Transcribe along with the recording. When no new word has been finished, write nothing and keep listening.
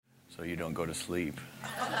so you don't go to sleep.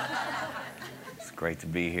 It's great to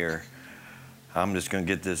be here. I'm just going to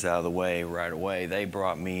get this out of the way right away. They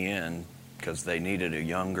brought me in because they needed a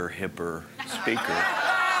younger, hipper speaker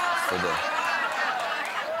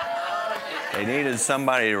They needed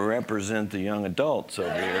somebody to represent the young adults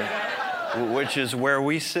over here, which is where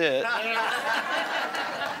we sit.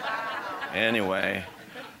 Anyway,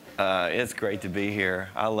 it's great to be here.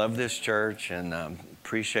 I love this church and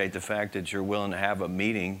appreciate the fact that you're willing to have a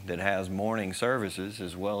meeting that has morning services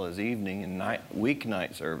as well as evening and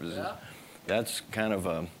weeknight services. Yeah. That's kind of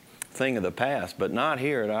a thing of the past, but not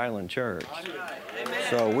here at Island Church.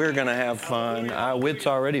 So we're going to have fun. It's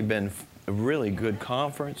already been a really good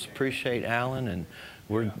conference. Appreciate Alan, and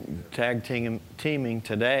we're tag teaming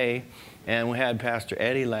today. And we had Pastor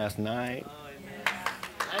Eddie last night.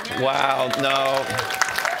 Wow,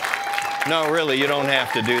 no, really, you don't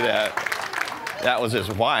have to do that. That was his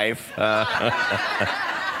wife.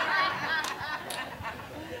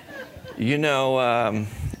 You know,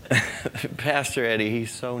 Pastor Eddie, he's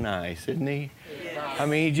so nice, isn't he? I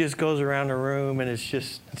mean, he just goes around the room and it's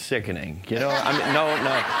just sickening. You know, I mean, no.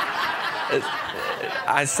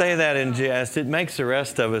 I say that in jest. It makes the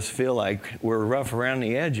rest of us feel like we're rough around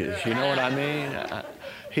the edges. You know what I mean?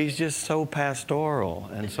 He's just so pastoral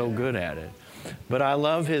and so good at it. But I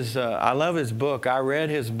love his book. I read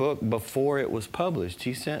his book before it was published.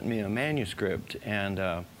 He sent me a manuscript,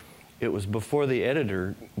 and it was before the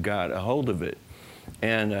editor got a hold of it.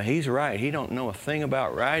 And he's right. He don't know a thing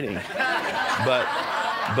about writing. But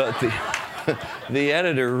the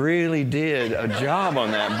editor really did a job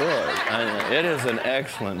on that book. I mean, it is an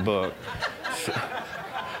excellent book.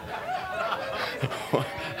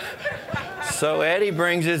 So Eddie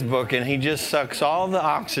brings his book, and he just sucks all the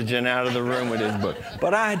oxygen out of the room with his book.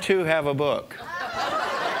 But I, too, have a book.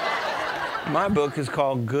 My book is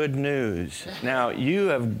called Good News. Now, you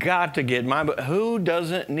have got to get my book. Who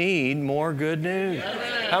doesn't need more good news?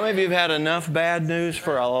 How many of you have had enough bad news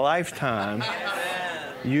for a lifetime?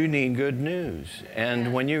 You need good news.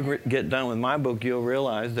 And when you get done with my book, you'll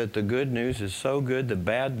realize that the good news is so good, the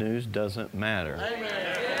bad news doesn't matter.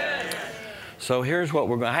 So here's what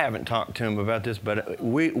we're going to, I haven't talked to him about this, but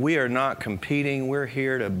we are not competing. We're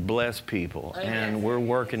here to bless people, and we're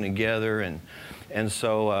working together. And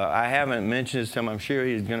so I haven't mentioned this to him. I'm sure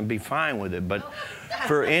he's going to be fine with it. But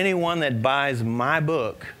for anyone that buys my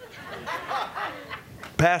book,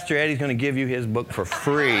 Pastor Eddie's going to give you his book for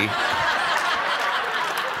free.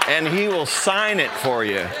 And he will sign it for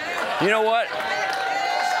you. You know what?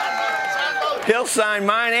 He'll sign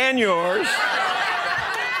mine and yours.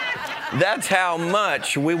 That's how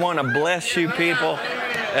much we want to bless you people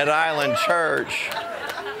at Island Church.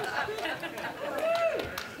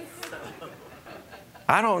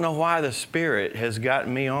 I don't know why the Spirit has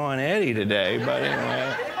gotten me on Eddie today, but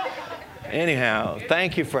anyway. Anyhow,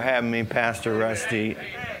 thank you for having me, Pastor Rusty.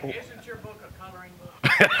 Isn't your book a coloring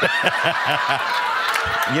book?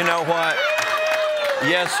 You know what?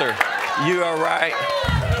 Yes, sir. You are right.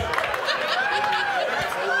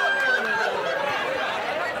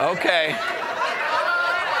 Okay.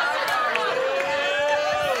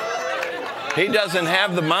 He doesn't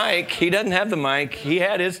have the mic. He doesn't have the mic. He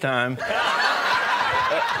had his time.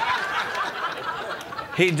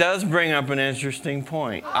 He does bring up an interesting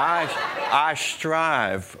point. I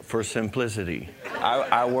strive for simplicity.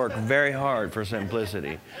 I work very hard for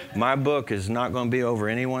simplicity. My book is not going to be over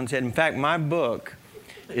anyone's head. In fact, my book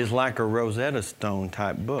is like a Rosetta Stone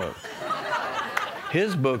type book.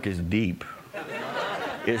 His book is deep.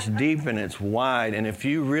 It's deep and it's wide. And if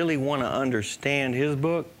you really want to understand his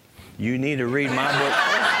book, you need to read my book.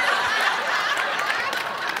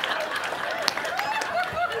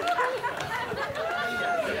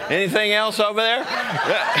 Anything else over there?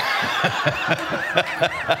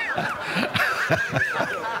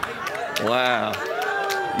 Wow.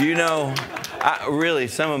 You know, really,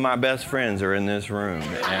 some of my best friends are in this room.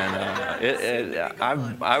 And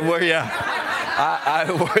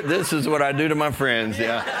this is what I do to my friends,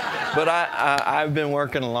 yeah. But I've been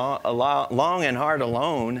working long and hard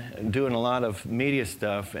alone, doing a lot of media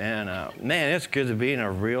stuff. And man, it's good to be in a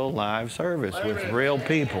real live service with real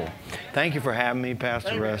people. Thank you for having me,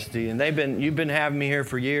 Pastor Rusty. And you've been having me here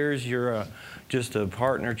for years. You're just a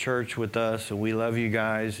partner church with us, and we love you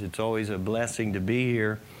guys. It's always a blessing to be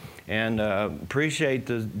here. And appreciate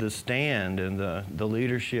the stand and the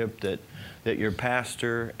leadership that your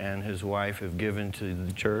pastor and his wife have given to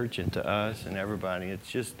the church and to us and everybody.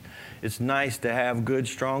 It's nice to have good,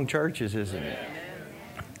 strong churches, isn't it?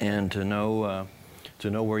 And to know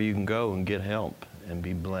where you can go and get help and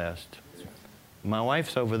be blessed. My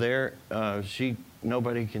wife's over there. She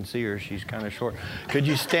nobody can see her. She's kind of short. Could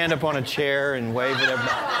you stand up on a chair and wave at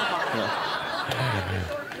everybody?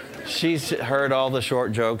 No. She's heard all the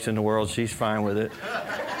short jokes in the world. She's fine with it.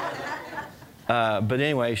 But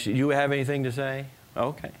anyway, you have anything to say?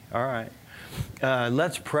 Okay. All right.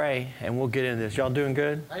 Let's pray, and we'll get into this. Y'all doing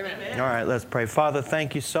good? Amen. All right, let's pray. Father,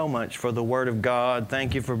 thank you so much for the Word of God.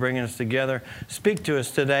 Thank you for bringing us together. Speak to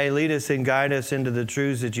us today. Lead us and guide us into the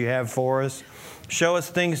truths that you have for us. Show us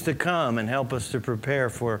things to come and help us to prepare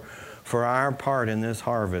for our part in this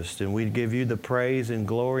harvest. And we give you the praise and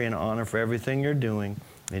glory and honor for everything you're doing.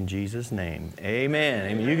 In Jesus' name, amen.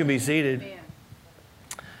 Amen. You can be seated.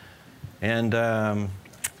 And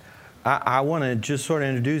I want to just sort of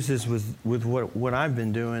introduce this with what I've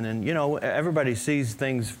been doing. And, you know, everybody sees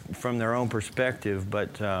things from their own perspective,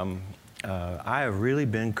 but I have really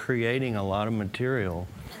been creating a lot of material.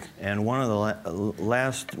 And one of the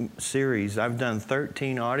last series, I've done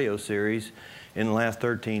 13 audio series in the last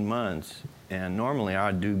 13 months. And normally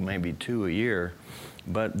I'd do maybe 2 a year.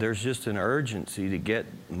 But there's just an urgency to get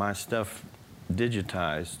my stuff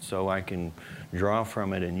digitized so I can draw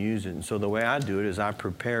from it and use it. And so the way I do it is I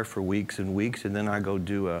prepare for weeks and weeks, and then I go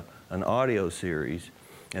do an audio series,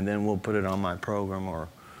 and then we'll put it on my program,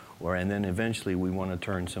 and then eventually we want to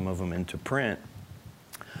turn some of them into print.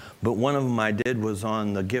 But one of them I did was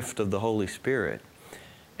on the gift of the Holy Spirit.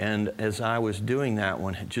 And as I was doing that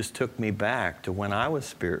one, it just took me back to when I was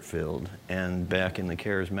Spirit-filled and back in the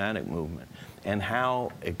charismatic movement, and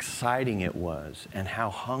how exciting it was and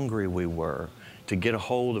how hungry we were to get a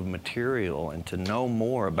hold of material and to know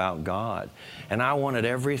more about God. And I wanted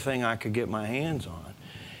everything I could get my hands on.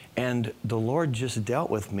 And the Lord just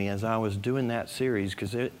dealt with me as I was doing that series,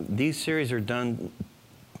 because these series are done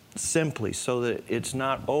simply so that it's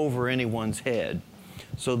not over anyone's head,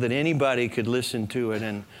 so that anybody could listen to it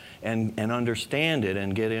and understand it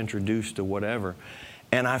and get introduced to whatever.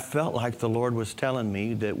 And I felt like the Lord was telling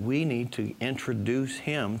me that we need to introduce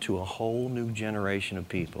Him to a whole new generation of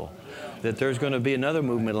people. That there's going to be another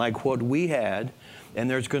movement like what we had, and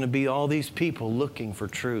there's going to be all these people looking for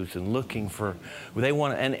truth and looking for, they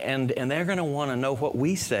want, and they're going to want to know what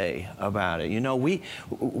we say about it. You know, we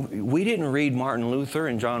didn't read Martin Luther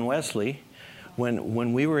and John Wesley.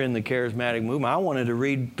 When we were in the charismatic movement, I wanted to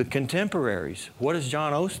read the contemporaries. What does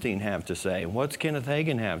John Osteen have to say? What's Kenneth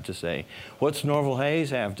Hagin have to say? What's Norval Hayes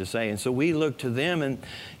have to say? And so we look to them, and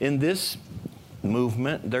in this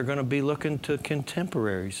movement, they're going to be looking to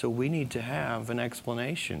contemporaries. So we need to have an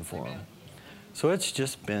explanation for them. So it's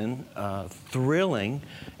just been thrilling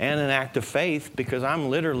and an act of faith, because I'm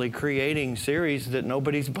literally creating series that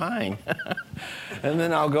nobody's buying. And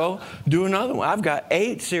then I'll go do another one. I've got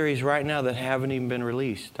 8 series right now that haven't even been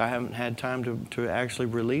released. I haven't had time to actually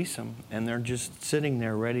release them, and they're just sitting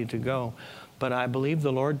there ready to go. But I believe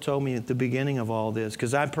the Lord told me at the beginning of all this,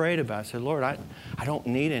 because I prayed about it. I said, Lord, I don't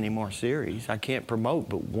need any more series. I can't promote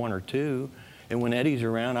but 1 or 2. And when Eddie's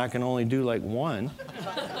around, I can only do like 1.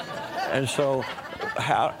 And so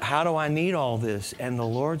how do I need all this? And the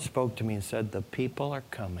Lord spoke to me and said, the people are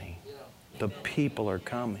coming. The people are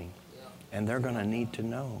coming. And they're going to need to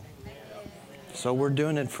know. So we're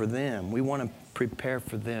doing it for them. We want to prepare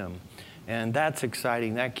for them. And that's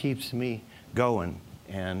exciting. That keeps me going.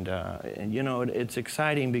 And you know, it's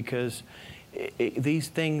exciting because these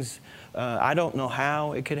things, I don't know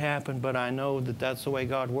how it could happen, but I know that that's the way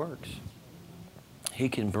God works. He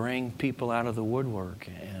can bring people out of the woodwork,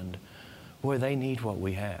 and boy, they need what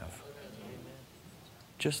we have.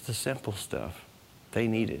 Just the simple stuff. They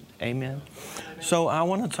need it. Amen? So I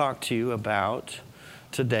want to talk to you about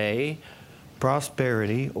today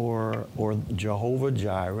prosperity or Jehovah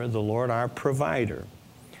Jireh, the Lord our provider.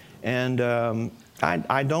 And I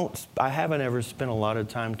haven't ever spent a lot of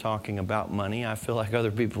time talking about money. I feel like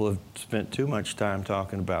other people have spent too much time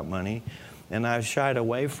talking about money, and I've shied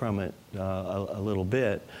away from it a little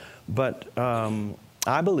bit. But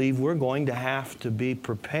I believe we're going to have to be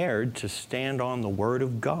prepared to stand on the Word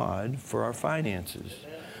of God for our finances.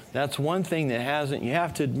 That's one thing that hasn't, you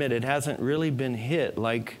have to admit, it hasn't really been hit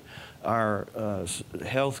like our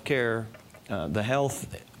health care, the health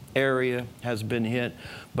area has been hit.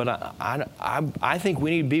 But I think we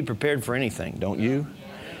need to be prepared for anything, don't you?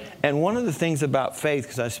 And one of the things about faith,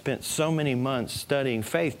 because I spent so many months studying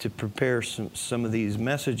faith to prepare some of these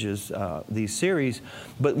messages, these series,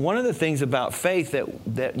 but one of the things about faith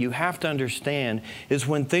that you have to understand is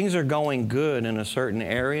when things are going good in a certain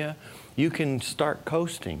area, you can start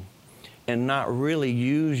coasting and not really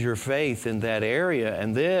use your faith in that area.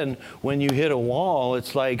 And then when you hit a wall,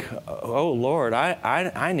 it's like, oh, Lord,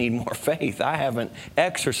 I need more faith. I haven't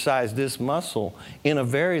exercised this muscle in a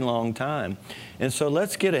very long time. And so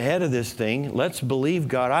let's get ahead of this thing. Let's believe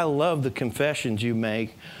God. I love the confessions you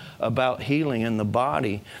make about healing in the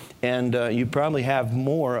body. And you probably have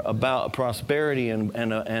more about prosperity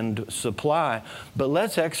and supply. But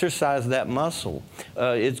let's exercise that muscle.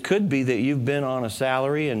 It could be that you've been on a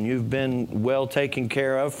salary and you've been well taken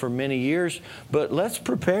care of for many years. But let's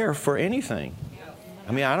prepare for anything.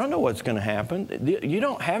 I mean, I don't know what's going to happen. You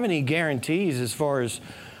don't have any guarantees as far as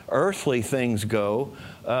earthly things go.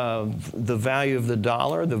 The value of the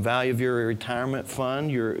dollar, the value of your retirement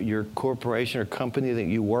fund, your corporation or company that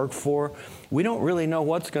you work for. We don't really know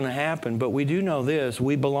what's going to happen, but we do know this.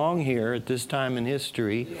 We belong here at this time in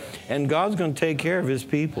history, and God's going to take care of His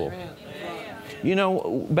people. You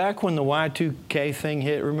know, back when the Y2K thing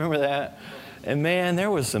hit, remember that? And man,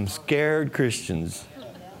 there was some scared Christians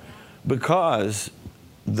because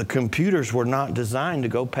the computers were not designed to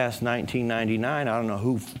go past 1999. I don't know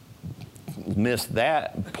who missed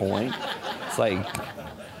that point. It's like,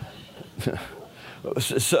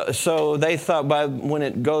 so they thought by when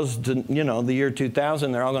it goes to, you know, the year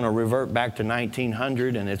 2000, they're all going to revert back to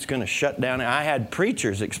 1900 and it's going to shut down. I had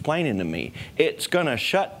preachers explaining to me, it's going to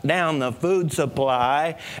shut down the food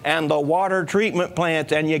supply and the water treatment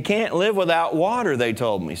plants, and you can't live without water, they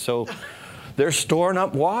told me. So they're storing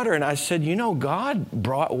up water. And I said, you know, God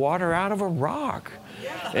brought water out of a rock.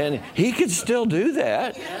 And He could still do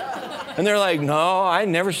that. And they're like, no, I've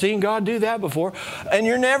never seen God do that before. And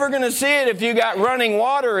you're never going to see it if you got running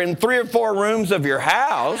water in 3 or 4 rooms of your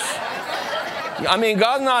house. I mean,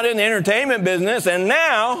 God's not in the entertainment business. And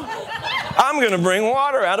now I'm going to bring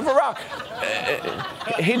water out of a rock.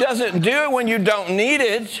 He doesn't do it when you don't need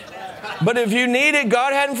it. But if you need it,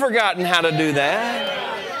 God hadn't forgotten how to do that.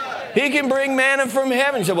 He can bring manna from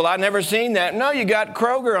heaven. You say, well, I've never seen that. No, you got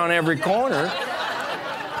Kroger on every corner.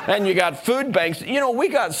 And you got food banks. You know, we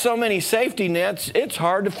got so many safety nets, it's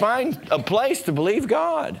hard to find a place to believe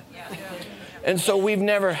God. And so we've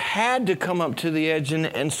never had to come up to the edge.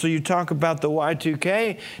 And so you talk about the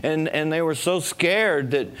Y2K, and they were so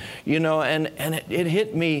scared that, you know, and it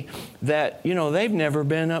hit me that, you know, they've never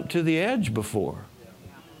been up to the edge before.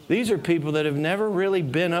 These are people that have never really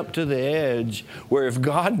been up to the edge where if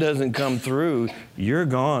God doesn't come through, you're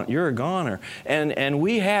gone. You're a goner. And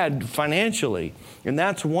we had financially. And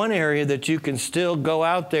that's one area that you can still go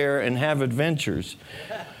out there and have adventures.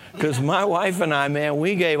 Because my wife and I, man,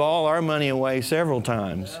 we gave all our money away several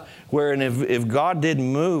times. Where and if God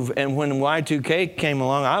didn't move, and when Y2K came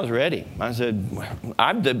along, I was ready. I said,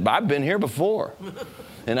 I've been here before.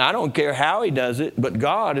 And I don't care how He does it, but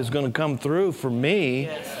God is going to come through for me,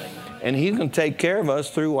 and He's going to take care of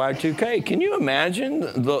us through Y2K. Can you imagine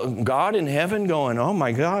the God in heaven going, oh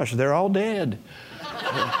my gosh, they're all dead.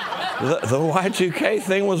 The Y2K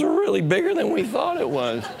thing was really bigger than we thought it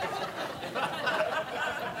was.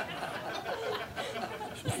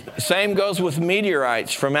 Same goes with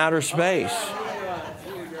meteorites from outer space.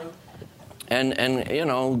 And you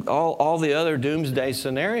know, all the other doomsday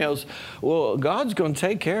scenarios, well, God's going to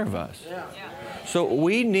take care of us. So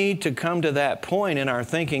we need to come to that point in our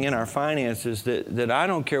thinking, in our finances, that I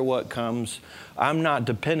don't care what comes. I'm not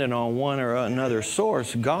dependent on one or another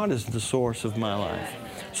source. God is the source of my life.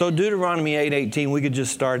 So Deuteronomy 8:18, we could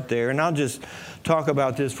just start there. And I'll just talk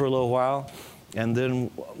about this for a little while, and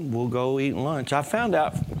then we'll go eat lunch. I found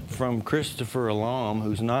out from Christopher Alam,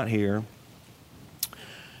 who's not here.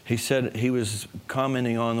 He said, he was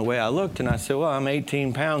commenting on the way I looked, and I said, well, I'm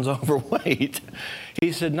 18 pounds overweight.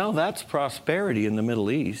 He said, no, that's prosperity in the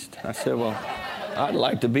Middle East. I said, well, I'd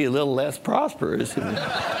like to be a little less prosperous.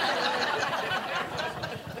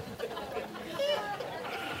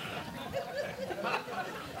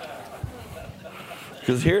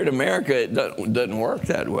 Because here in America, it doesn't work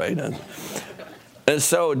that way, does it? And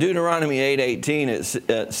so Deuteronomy 8:18,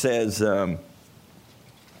 it says,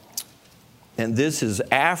 and this is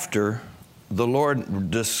after the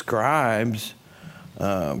Lord describes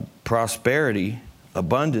prosperity,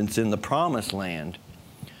 abundance in the promised land.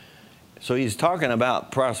 So He's talking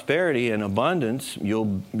about prosperity and abundance.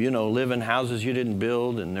 You'll, you know, live in houses you didn't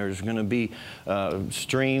build, and there's going to be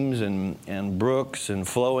streams and brooks and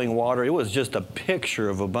flowing water. It was just a picture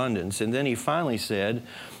of abundance. And then He finally said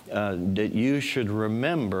that you should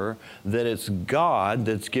remember that it's God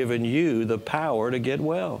that's given you the power to get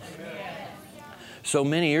wealth. So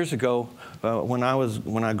many years ago, when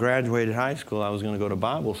I graduated high school, I was going to go to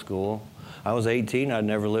Bible school. I was 18. I'd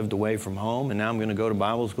never lived away from home, and now I'm going to go to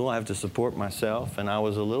Bible school. I have to support myself, and I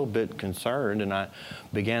was a little bit concerned, and I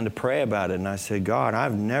began to pray about it, and I said, God,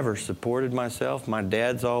 I've never supported myself. My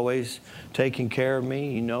dad's always taking care of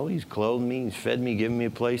me. You know, he's clothed me, he's fed me, given me a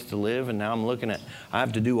place to live, and now I'm looking at, I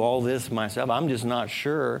have to do all this myself. I'm just not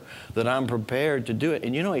sure that I'm prepared to do it.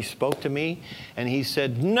 And you know, he spoke to me, and he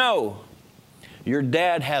said, no, your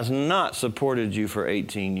dad has not supported you for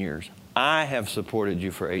 18 years. I have supported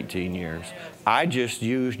you for 18 years. I just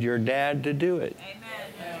used your dad to do it.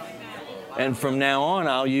 And from now on,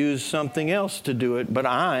 I'll use something else to do it, but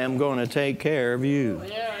I am going to take care of you.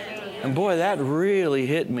 And boy, that really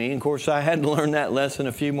hit me. And of course, I had to learn that lesson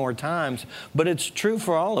a few more times, but it's true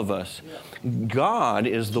for all of us. God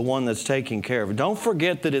is the one that's taking care of it. Don't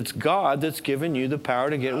forget that it's God that's given you the power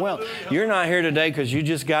to get well. You're not here today because you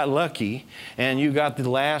just got lucky and you got the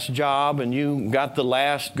last job and you got the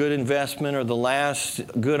last good investment or the last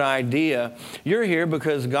good idea. You're here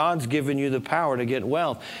because God's given you the power to get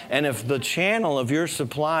wealth. And if the channel of your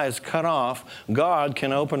supply is cut off, God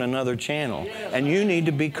can open another channel. And you need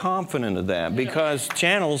to be confident of that because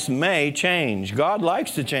channels may change. God likes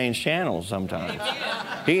to change channels sometimes.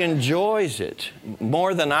 He enjoys it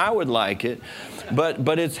more than I would like it,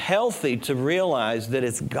 but it's healthy to realize that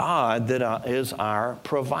it's God that is our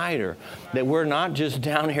provider, that we're not just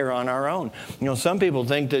down here on our own. You know, some people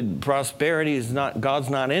think that prosperity is not, God's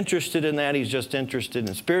not interested in that. He's just interested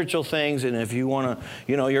in spiritual things, and if you want to,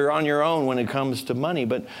 you know, you're on your own when it comes to money.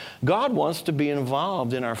 But God wants to be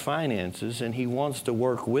involved in our finances, and He wants to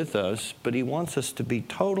work with us, but He wants us to be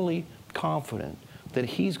totally confident that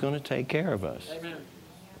He's going to take care of us. Amen.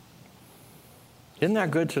 Isn't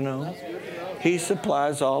that good to know? He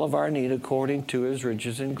supplies all of our need according to His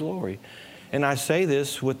riches and glory. And I say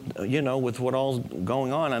this with, you know, with what all's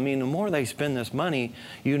going on. I mean, the more they spend this money,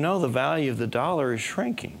 you know the value of the dollar is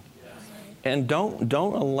shrinking. And don't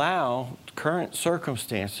allow current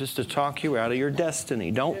circumstances to talk you out of your destiny.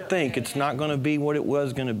 Don't think it's not going to be what it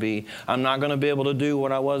was going to be. I'm not going to be able to do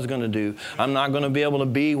what I was going to do. I'm not going to be able to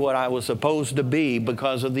be what I was supposed to be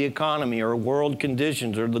because of the economy or world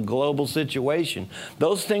conditions or the global situation.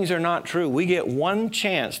 Those things are not true. We get one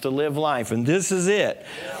chance to live life, and this is it.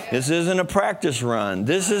 This isn't a practice run.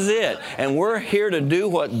 This is it. And we're here to do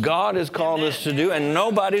what God has called us to do, and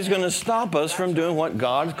nobody's going to stop us from doing what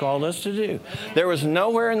God has called us to do. There was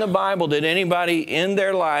nowhere in the Bible did anybody in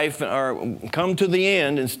their life or come to the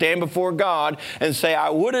end and stand before God and say,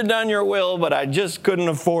 I would have done your will, but I just couldn't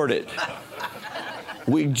afford it.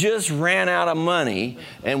 We just ran out of money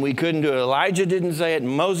and we couldn't do it. Elijah didn't say it.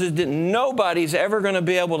 Moses didn't. Nobody's ever going to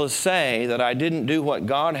be able to say that I didn't do what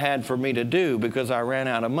God had for me to do because I ran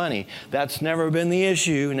out of money. That's never been the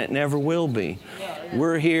issue, and it never will be.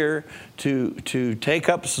 We're here to take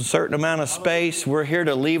up a certain amount of space. We're here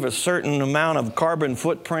to leave a certain amount of carbon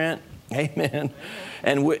footprint. Amen.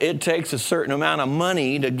 And it takes a certain amount of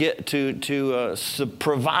money to get to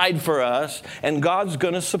provide for us, and God's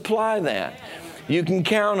going to supply that. You can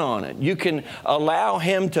count on it. You can allow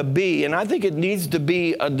Him to be, and I think it needs to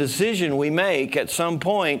be a decision we make at some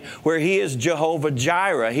point where He is Jehovah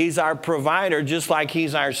Jireh. He's our provider, just like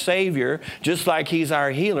He's our Savior, just like He's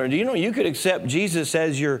our healer. Do you know you could accept Jesus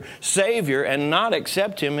as your Savior and not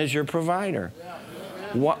accept Him as your provider?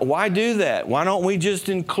 Why do that? Why don't we just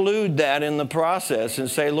include that in the process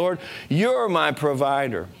and say, Lord, You're my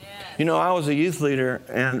provider? You know, I was a youth leader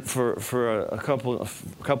and for a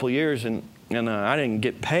couple years, and I didn't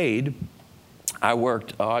get paid. I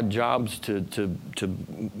worked odd jobs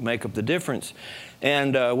to make up the difference.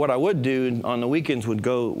 And what I would do on the weekends would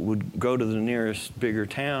go to the nearest bigger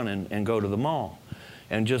town and go to the mall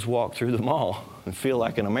and just walk through the mall and feel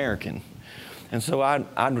like an American. And so I'd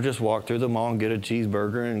just walk through the mall and get a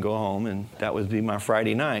cheeseburger and go home, and that would be my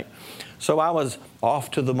Friday night. So I was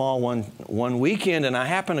off to the mall one weekend, and I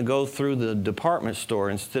happened to go through the department store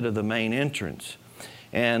instead of the main entrance.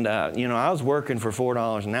 And, you know, I was working for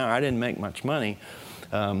 $4 an hour. I didn't make much money,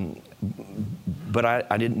 but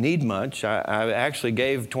I didn't need much. I actually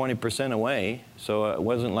gave 20% away, so it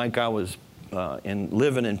wasn't like I was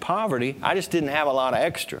living in poverty. I just didn't have a lot of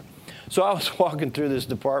extra. So I was walking through this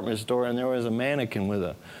department store, and there was a mannequin with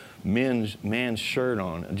a man's shirt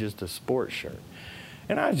on, just a sports shirt.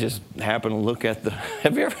 And I just happened to look at the,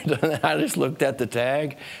 have you ever done that? I just looked at the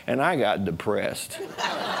tag, and I got depressed.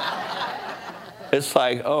 It's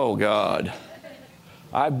like, oh, God.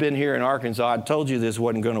 I've been here in Arkansas. I told you this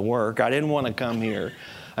wasn't going to work. I didn't want to come here.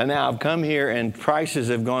 And now I've come here and prices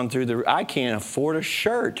have gone through the roof. I can't afford a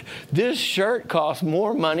shirt. This shirt costs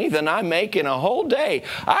more money than I make in a whole day.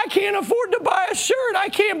 I can't afford to buy a shirt. I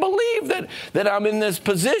can't believe that I'm in this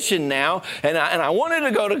position now. And I wanted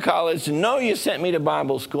to go to college, and no, you sent me to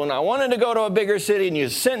Bible school. And I wanted to go to a bigger city, and you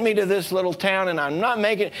sent me to this little town, and I'm not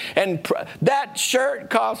making it. And that shirt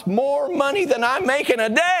costs more money than I make in a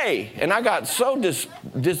day. And I got so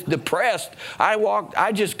depressed.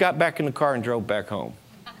 I just got back in the car and drove back home.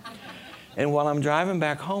 And while I'm driving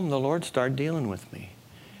back home, the Lord started dealing with me.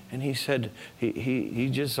 And he said, he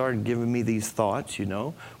just started giving me these thoughts, you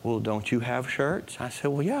know. Well, don't you have shirts? I said,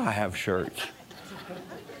 well, yeah, I have shirts.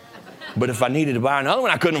 But if I needed to buy another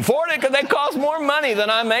one, I couldn't afford it because they cost more money than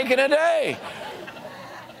I make in a day.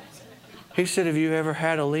 He said, have you ever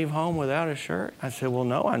had to leave home without a shirt? I said, well,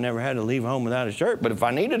 no, I never had to leave home without a shirt. But if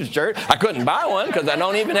I needed a shirt, I couldn't buy one because I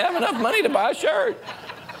don't even have enough money to buy a shirt.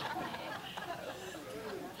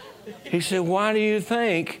 He said, why do you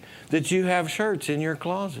think that you have shirts in your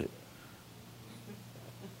closet?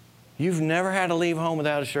 You've never had to leave home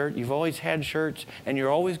without a shirt. You've always had shirts, and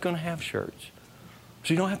you're always going to have shirts.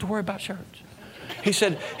 So you don't have to worry about shirts. He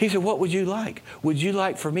said, what would you like? Would you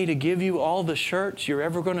like for me to give you all the shirts you're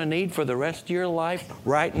ever going to need for the rest of your life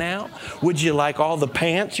right now? Would you like all the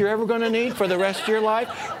pants you're ever going to need for the rest of your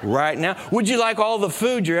life right now? Would you like all the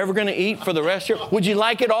food you're ever going to eat for the rest of your life? Would you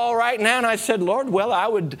like it all right now? And I said, Lord, well, I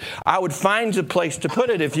would find a place to put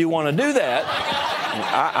it if you want to do that.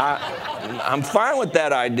 I'm fine with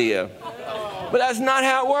that idea. But that's not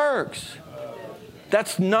how it works.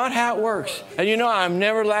 That's not how it works. And you know, I've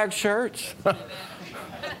never lacked shirts.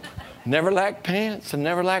 Never lacked pants and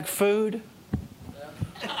never lacked food.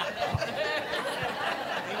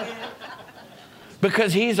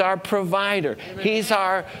 Because He's our provider. He's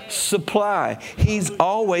our supply. He's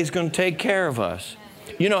always going to take care of us.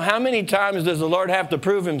 You know, how many times does the Lord have to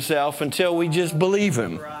prove Himself until we just believe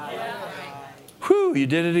Him? Whew, you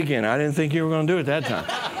did it again. I didn't think you were going to do it that time.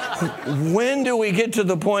 When do we get to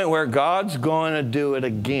the point where God's going to do it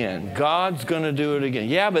again? God's going to do it again.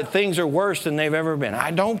 Yeah, but things are worse than they've ever been.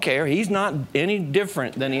 I don't care. He's not any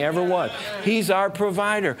different than He ever was. He's our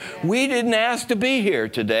provider. We didn't ask to be here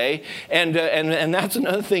today. And that's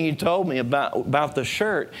another thing He told me about the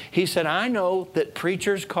shirt. He said, I know that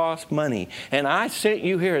preachers cost money. And I sent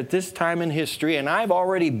you here at this time in history, and I've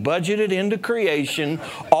already budgeted into creation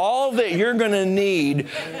all that you're going to need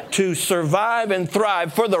to survive and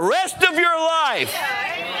thrive for the rest of your life.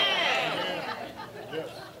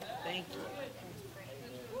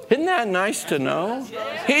 Isn't that nice to know?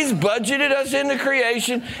 He's budgeted us into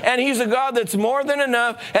creation, and He's a God that's more than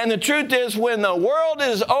enough. And the truth is, when the world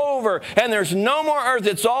is over and there's no more earth,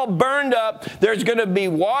 it's all burned up, there's going to be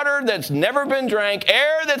water that's never been drank,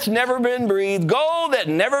 air that's never been breathed, gold that's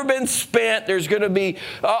never been spent. There's going to be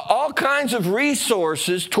all kinds of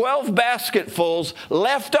resources, 12 basketfuls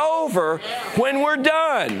left over when we're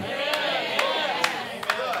done.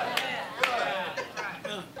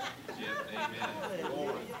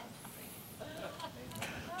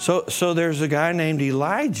 So there's a guy named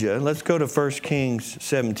Elijah. Let's go to 1 Kings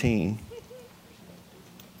 17.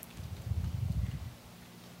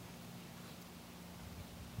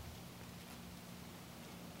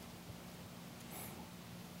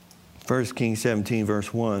 First Kings 17,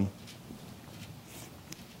 verse 1.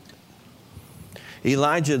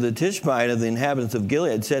 Elijah the Tishbite of the inhabitants of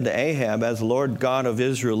Gilead said to Ahab, as the Lord God of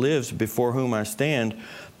Israel lives, before whom I stand,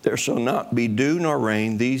 there shall not be dew nor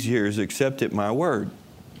rain these years except at my word.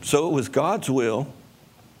 So it was God's will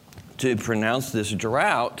to pronounce this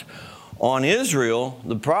drought on Israel.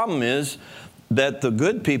 The problem is that the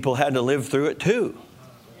good people had to live through it too.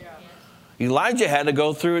 Elijah had to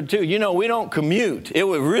go through it too. You know, we don't commute. It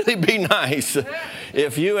would really be nice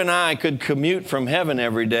if you and I could commute from heaven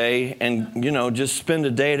every day and, you know, just spend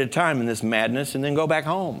a day at a time in this madness and then go back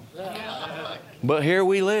home. But here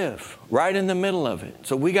we live, right in the middle of it.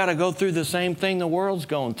 So we got to go through the same thing the world's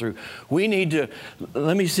going through. We need to,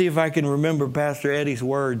 let me see if I can remember Pastor Eddie's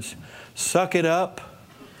words. Suck it up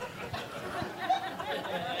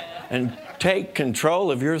and take control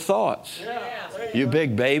of your thoughts. You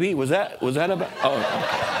big baby. Was that about? Oh,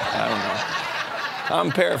 I don't know.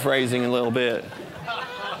 I'm paraphrasing a little bit.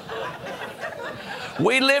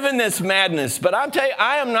 We live in this madness, but I'll tell you,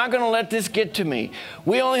 I am not going to let this get to me.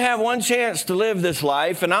 We only have one chance to live this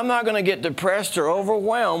life, and I'm not going to get depressed or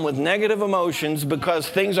overwhelmed with negative emotions because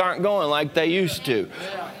things aren't going like they used to.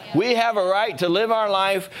 We have a right to live our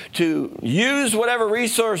life, to use whatever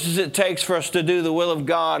resources it takes for us to do the will of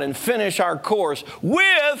God and finish our course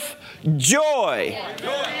with joy.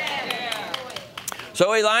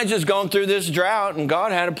 So Elijah's going through this drought, and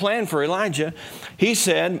God had a plan for Elijah. He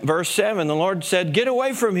said, verse 7, the Lord said, get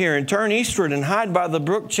away from here and turn eastward and hide by the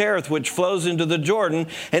brook Cherith, which flows into the Jordan.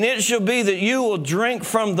 And it shall be that you will drink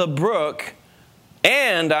from the brook,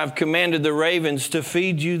 and I've commanded the ravens to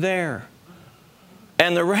feed you there.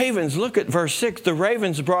 And the ravens, look at verse 6, the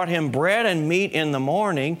ravens brought him bread and meat in the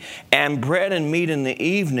morning and bread and meat in the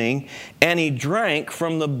evening, and he drank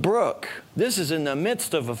from the brook. This is in the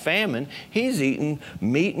midst of a famine. He's eating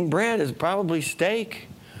meat and bread, is probably steak.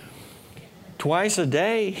 Twice a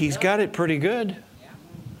day, he's got it pretty good.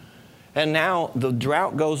 And now the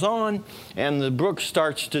drought goes on, and the brook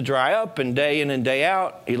starts to dry up, and day in and day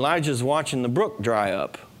out, Elijah's watching the brook dry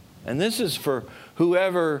up. And this is for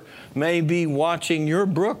whoever may be watching your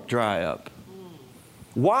brook dry up.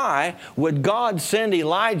 Why would God send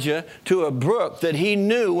Elijah to a brook that he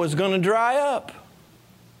knew was going to dry up?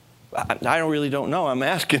 I really don't know. I'm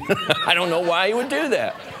asking. I don't know why he would do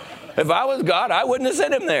that. If I was God, I wouldn't have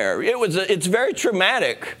sent him there. It's very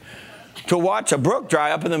traumatic to watch a brook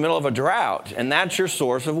dry up in the middle of a drought, and that's your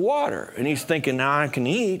source of water. And he's thinking, now I can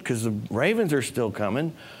eat because the ravens are still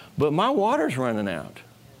coming, but my water's running out.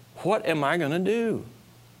 What am I going to do?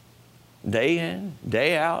 Day in,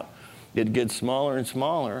 day out, it gets smaller and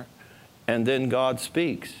smaller, and then God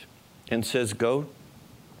speaks and says, go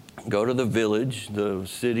to the village, the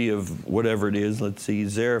city of whatever it is, let's see,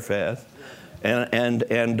 Zarephath. And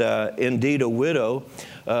indeed a widow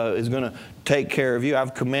is going to take care of you.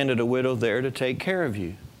 I've commanded a widow there to take care of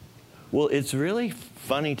you. Well, it's really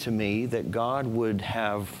funny to me that God would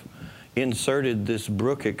have inserted this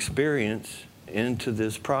brook experience into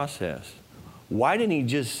this process. Why didn't he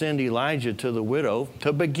just send Elijah to the widow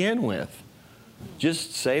to begin with?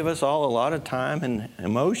 Just save us all a lot of time and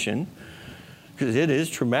emotion, because it is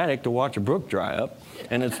traumatic to watch a brook dry up,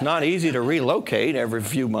 and it's not easy to relocate every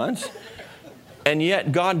few months. And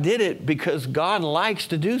yet God did it because God likes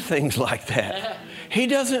to do things like that. He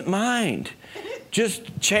doesn't mind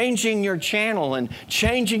just changing your channel and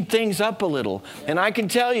changing things up a little. And I can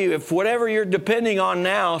tell you, if whatever you're depending on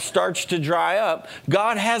now starts to dry up,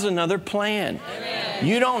 God has another plan. Amen.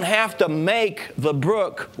 You don't have to make the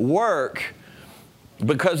brook work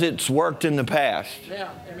because it's worked in the past. Yeah.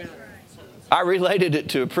 Amen. I related it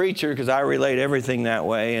to a preacher because I relate everything that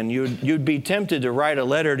way. And you'd be tempted to write a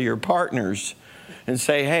letter to your partners and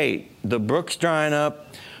say, hey, the brook's drying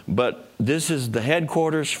up, but this is the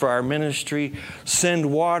headquarters for our ministry.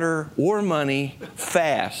 Send water or money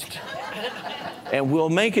fast. And we'll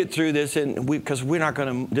make it through this, and because we're not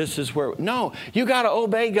going to, this is where, no, you got to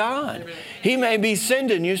obey God. He may be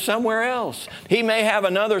sending you somewhere else. He may have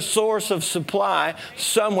another source of supply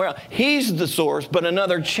somewhere. He's the source, but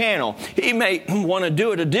another channel. He may want to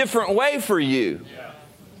do it a different way for you.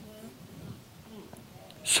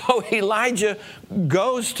 So Elijah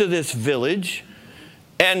goes to this village,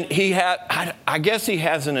 and I guess he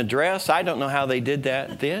has an address. I don't know how they did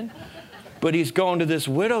that then. But he's going to this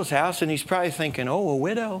widow's house, and he's probably thinking, oh, a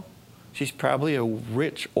widow? She's probably a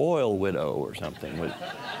rich oil widow or something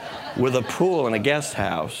with a pool and a guest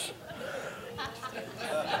house.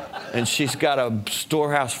 And she's got a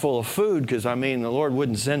storehouse full of food because, I mean, the Lord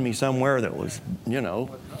wouldn't send me somewhere that was, you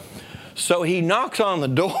know. So he knocks on the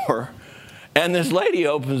door. And this lady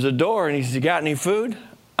opens the door, and he says, you got any food?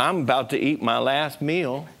 I'm about to eat my last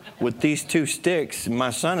meal with these 2 sticks. And my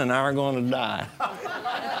son and I are going to die.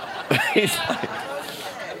 He's like,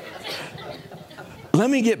 let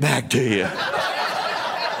me get back to you.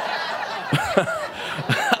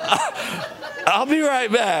 I'll be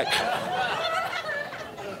right back.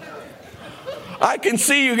 I can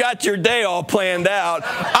see you got your day all planned out.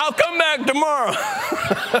 I'll come back tomorrow.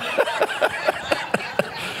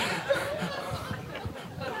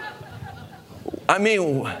 I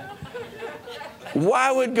mean,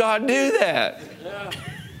 why would God do that?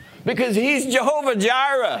 Because he's Jehovah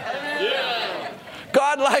Jireh.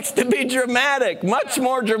 God likes to be dramatic, much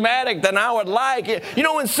more dramatic than I would like. You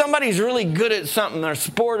know, when somebody's really good at something, their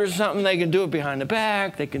sport or something, they can do it behind the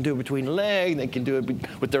back, they can do it between the legs, they can do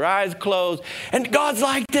it with their eyes closed. And God's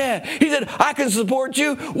like that. He said, I can support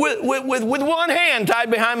you with one hand tied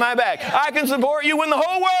behind my back. I can support you when the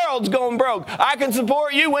whole world's going broke. I can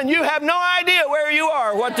support you when you have no idea where you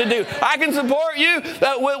are or what to do. I can support you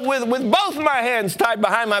with both my hands tied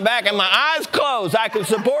behind my back and my eyes closed. I can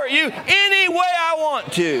support you any way I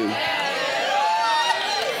want to.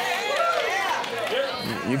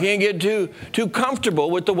 You can't get too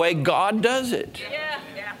comfortable with the way God does it.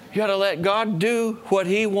 You got to let God do what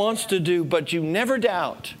he wants to do, but you never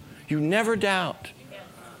doubt. You never doubt.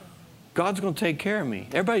 God's going to take care of me.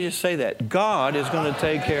 Everybody just say that. God is going to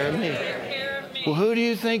take care of me. Well, who do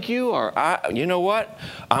you think you are? You know what?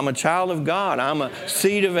 I'm a child of God. I'm a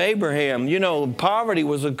seed of Abraham. You know, poverty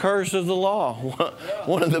was a curse of the law.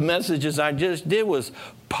 One of the messages I just did was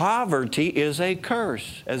poverty is a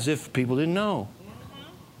curse, as if people didn't know.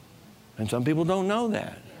 And some people don't know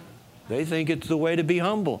that. They think it's the way to be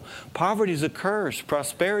humble. Poverty is a curse.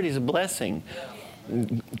 Prosperity is a blessing.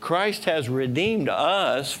 Christ has redeemed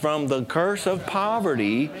us from the curse of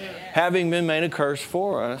poverty, having been made a curse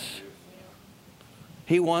for us.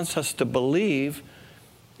 He wants us to believe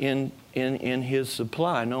in His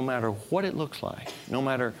supply, no matter what it looks like. No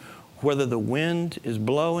matter whether the wind is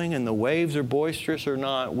blowing and the waves are boisterous or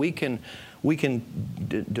not, we can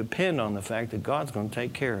depend on the fact that God's going to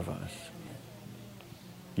take care of us.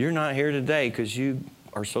 You're not here today because you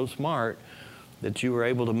are so smart that you were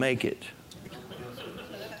able to make it.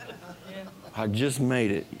 I just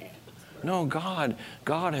made it. No, God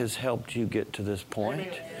has helped you get to this point,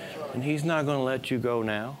 and He's not going to let you go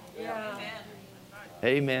now.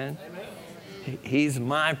 Amen. He's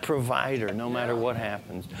my provider no matter what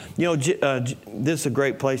happens. You know, this is a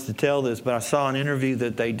great place to tell this, but I saw an interview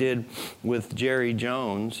that they did with Jerry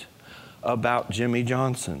Jones about Jimmy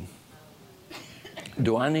Johnson.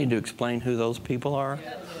 Do I need to explain who those people are?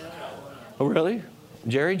 Oh, really?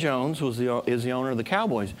 Jerry Jones is the owner of the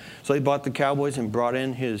Cowboys. So he bought the Cowboys and brought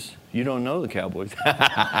in his... You don't know the Cowboys.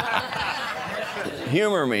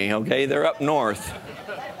 Humor me, okay? They're up north.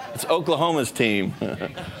 It's Oklahoma's team.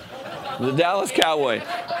 The Dallas Cowboys.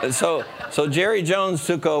 So Jerry Jones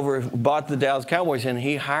took over, bought the Dallas Cowboys, and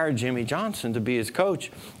he hired Jimmy Johnson to be his coach.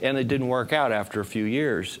 And it didn't work out after a few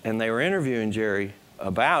years. And they were interviewing Jerry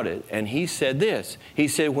about it. And he said this. He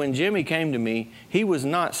said, when Jimmy came to me, he was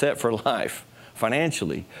not set for life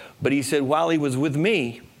financially. But he said, while he was with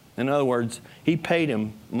me, in other words, he paid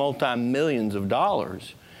him multi-millions of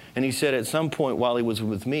dollars. And he said at some point while he was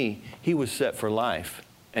with me, he was set for life.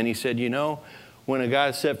 And he said, you know, when a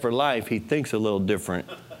guy's set for life, he thinks a little different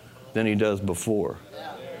than he does before.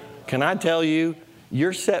 Can I tell you,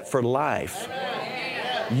 you're set for life.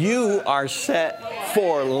 You are set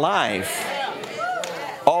for life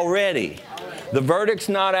already. The verdict's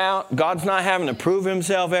not out. God's not having to prove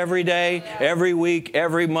Himself every day, every week,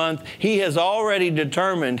 every month. He has already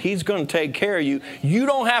determined He's going to take care of you. You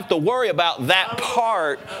don't have to worry about that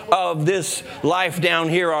part of this life down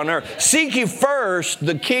here on earth. Seek ye first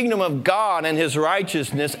the kingdom of God and His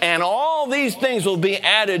righteousness, and all these things will be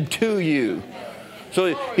added to you.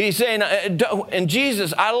 So He's saying, and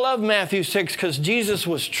Jesus, I love Matthew 6 because Jesus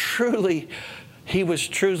was truly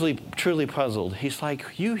puzzled. He's like,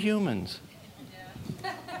 you humans,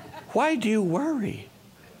 why do you worry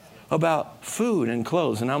about food and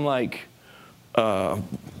clothes? And I'm like,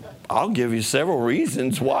 I'll give you several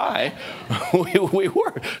reasons why we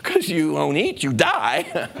worry. Because you won't eat, you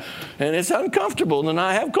die. And it's uncomfortable to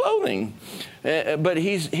not have clothing. But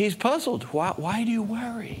he's puzzled. Why do you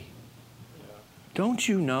worry? Don't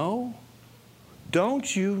you know?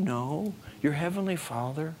 Don't you know your Heavenly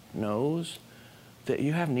Father knows that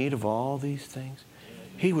you have need of all these things?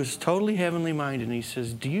 He was totally heavenly minded, and he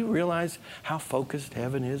says, do you realize how focused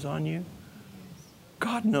heaven is on you?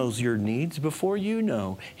 God knows your needs before you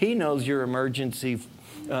know. He knows your emergency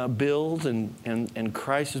bills and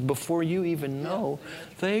crises before you even know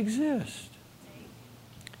they exist.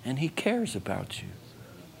 And He cares about you.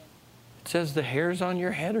 It says the hairs on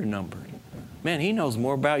your head are numbered. Man, He knows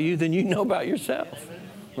more about you than you know about yourself.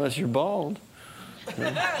 Unless you're bald.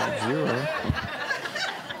 Like zero.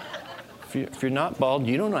 If you're not bald,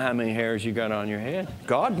 you don't know how many hairs you got on your head.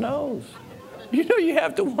 God knows. You know, you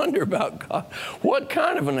have to wonder about God. What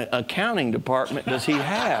kind of an accounting department does He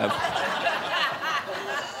have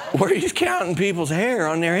where He's counting people's hair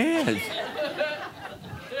on their heads?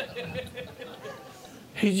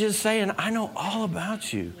 He's just saying, I know all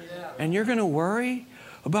about you. And you're going to worry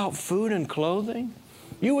about food and clothing?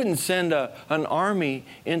 You wouldn't send an army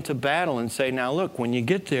into battle and say, now look, when you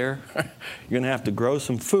get there, you're going to have to grow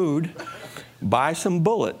some food, buy some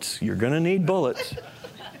bullets. You're going to need bullets.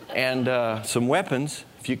 And some weapons,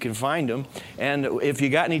 if you can find them. And if you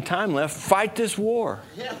got any time left, fight this war.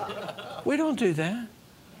 We don't do that.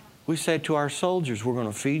 We say to our soldiers, we're going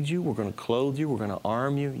to feed you, we're going to clothe you, we're going to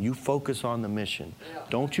arm you. You focus on the mission.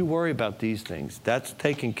 Don't you worry about these things. That's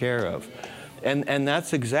taken care of. And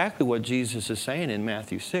that's exactly what Jesus is saying in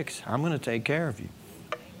Matthew 6. I'm going to take care of you.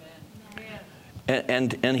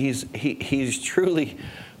 And he's truly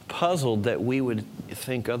puzzled that we would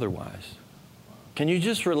think otherwise. Can you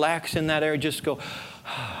just relax in that area? Just go,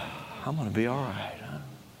 I'm going to be all right.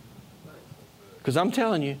 Because I'm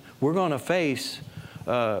telling you, we're going to face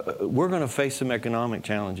some economic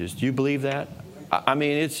challenges. Do you believe that? I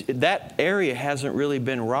mean, that area hasn't really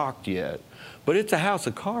been rocked yet. But it's a house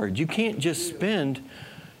of cards. You can't just spend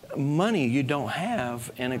money you don't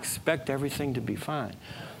have and expect everything to be fine.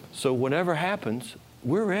 So whatever happens,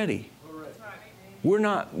 we're ready. We're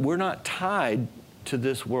not tied to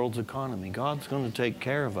this world's economy. God's going to take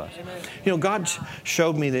care of us. You know, God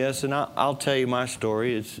showed me this, and I'll tell you my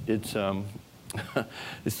story. It's it's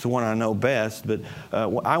the one I know best. But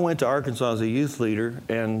I went to Arkansas as a youth leader,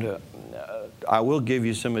 and I will give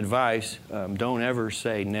you some advice. Don't ever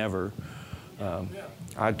say never.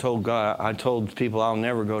 I told people I'll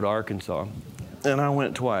never go to Arkansas, and I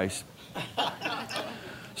went twice.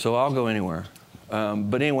 So I'll go anywhere.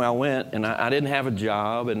 But anyway, I went, and I didn't have a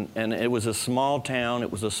job, and it was a small town.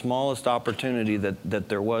 It was the smallest opportunity that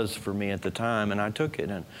there was for me at the time, and I took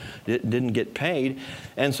it, and it didn't get paid.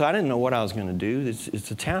 And so I didn't know what I was going to do.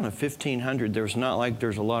 It's a town of 1,500. There's not like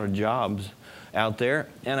there's a lot of jobs out there,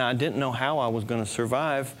 and I didn't know how I was going to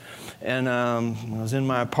survive. And I was in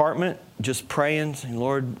my apartment just praying, saying,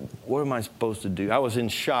 Lord, what am I supposed to do? I was in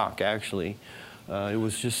shock, actually. It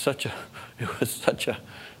was just such a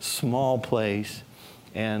small place,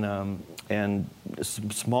 and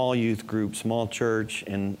small youth group, small church,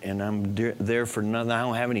 and I'm there for nothing. I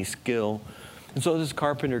don't have any skill. And so this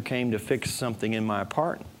carpenter came to fix something in my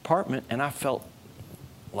apartment, and I felt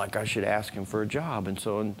like I should ask him for a job. And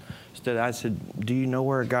so instead I said, do you know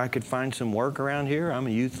where a guy could find some work around here? I'm a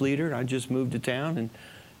youth leader. I just moved to town. And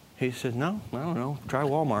he said, no, I don't know. Try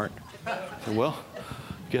Walmart. I said, well,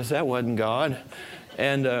 guess that wasn't God.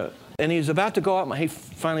 And he was about to go out. He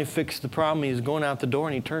finally fixed the problem. He was going out the door,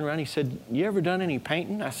 and he turned around. He said, you ever done any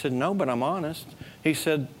painting? I said, no, but I'm honest. He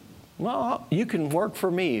said, well, you can work for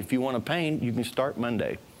me. If you want to paint, you can start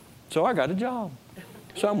Monday. So I got a job.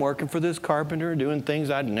 So I'm working for this carpenter, doing things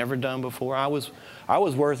I'd never done before. I was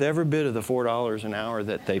worth every bit of the $4 an hour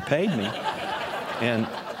that they paid me. And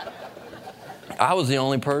I was the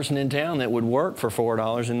only person in town that would work for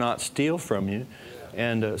 $4 and not steal from you.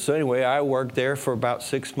 And so anyway, I worked there for about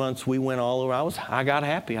 6 months. We went all over. I got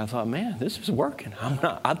happy. I thought, man, this is working.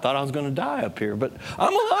 I thought I was going to die up here, but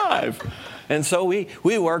I'm alive. And so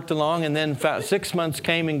we worked along, and then 6 months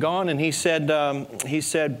came and gone, and he said,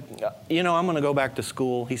 you know, I'm going to go back to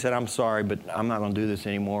school. He said, I'm sorry, but I'm not going to do this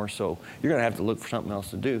anymore, so you're going to have to look for something else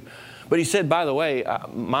to do. But he said, by the way,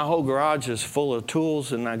 my whole garage is full of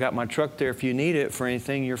tools, and I got my truck there. If you need it for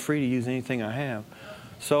anything, you're free to use anything I have.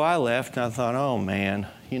 So I left, and I thought, oh, man,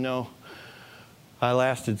 you know, I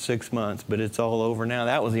lasted 6 months, but it's all over now.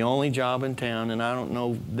 That was the only job in town, and I don't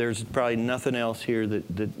know, there's probably nothing else here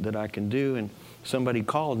that I can do. And somebody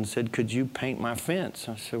called and said, could you paint my fence?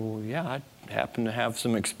 I said, well, yeah, I happen to have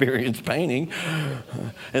some experience painting.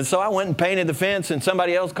 And so I went and painted the fence, and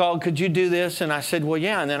somebody else called, could you do this? And I said, well,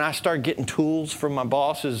 yeah. And then I started getting tools from my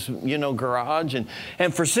boss's, you know, garage.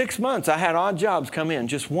 And for 6 months, I had odd jobs come in,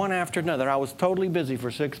 just one after another. I was totally busy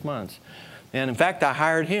for 6 months. And in fact, I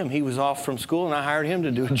hired him. He was off from school, and I hired him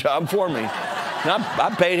to do a job for me. And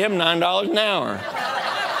I paid him $9 an hour.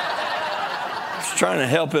 I was trying to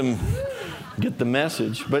help him get the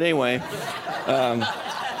message. But anyway,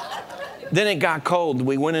 then it got cold.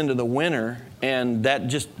 We went into the winter, and that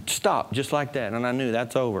just stopped, just like that. And I knew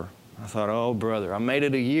that's over. I thought, oh, brother, I made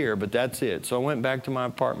it a year, but that's it. So I went back to my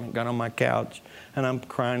apartment, got on my couch, and I'm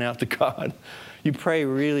crying out to God. You pray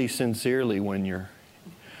really sincerely when you're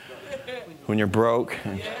broke.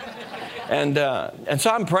 And so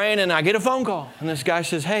I'm praying, and I get a phone call. And this guy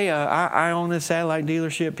says, hey, I own this satellite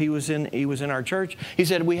dealership. He was in our church. He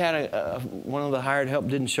said, we had one of the hired help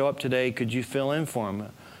didn't show up today. Could you fill in for him? I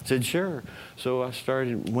said, sure. So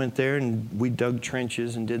I went there, and we dug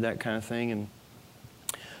trenches and did that kind of thing. And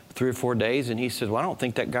 3 or 4 days, and he said, well, I don't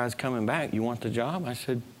think that guy's coming back. You want the job? I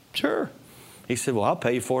said, sure. He said, well, I'll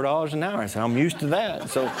pay you $4 an hour. I said, I'm used to that.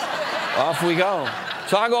 So off we go.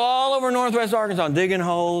 So I go all over northwest Arkansas, digging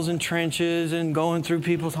holes and trenches and going through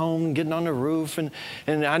people's homes and getting on the roof. And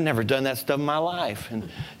I'd never done that stuff in my life. And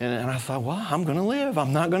I thought, well, I'm going to live.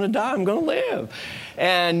 I'm not going to die. I'm going to live.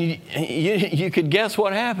 And you could guess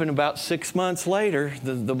what happened. About 6 months later,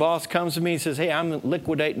 the boss comes to me and says, hey, I'm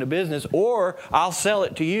liquidating the business, or I'll sell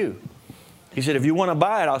it to you. He said, if you want to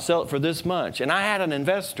buy it, I'll sell it for this much. And I had an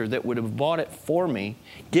investor that would have bought it for me,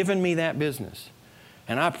 given me that business.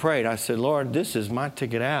 And I prayed. I said, Lord, this is my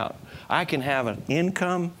ticket out. I can have an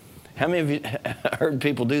income. How many of you heard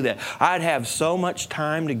people do that? I'd have so much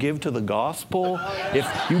time to give to the gospel. If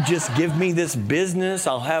you just give me this business,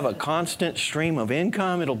 I'll have a constant stream of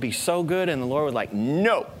income. It'll be so good. And the Lord was like,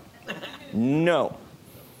 no, no.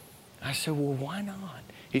 I said, well, why not?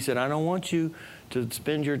 He said, I don't want you to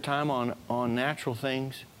spend your time on natural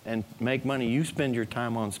things and make money. You spend your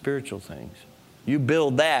time on spiritual things. You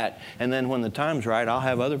build that, and then when the time's right, I'll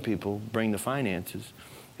have other people bring the finances,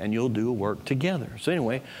 and you'll do a work together. So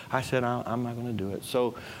anyway, I said, I'm not going to do it.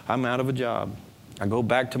 So I'm out of a job. I go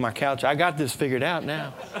back to my couch. I got this figured out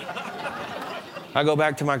now. I go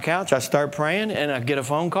back to my couch. I start praying, and I get a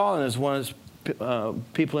phone call, and it's one of those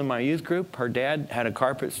people in my youth group. Her dad had a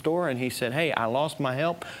carpet store, and he said, hey, I lost my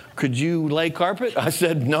help. Could you lay carpet? I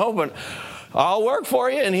said, no, but I'll work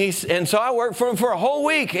for you. And so I worked for him for a whole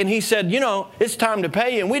week. And he said, it's time to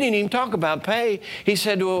pay you. And we didn't even talk about pay. He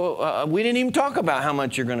said, well, we didn't even talk about how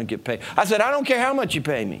much you're going to get paid. I said, I don't care how much you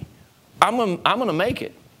pay me. I'm going to make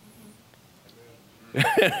it.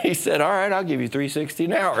 He said, all right, I'll give you $3.60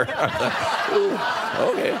 an hour. I was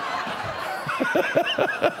like,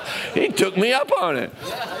 okay. He took me up on it.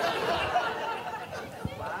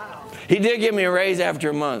 He did give me a raise after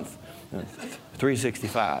a month.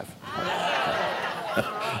 $3.65.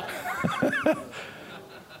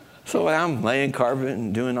 So I'm laying carpet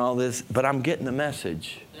and doing all this, but I'm getting the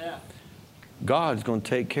message. God's going to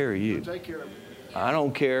take care of you. I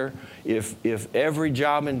don't care if every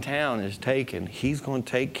job in town is taken. He's going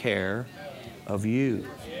to take care of you.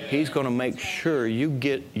 He's going to make sure you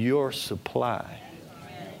get your supply.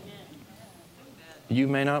 You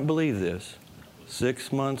may not believe this.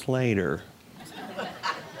 6 months later,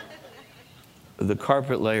 the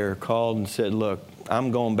carpet layer called and said, look,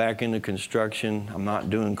 I'm going back into construction. I'm not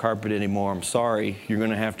doing carpet anymore. I'm sorry. You're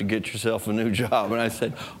going to have to get yourself a new job. And I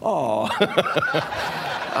said, oh.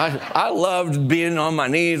 I loved being on my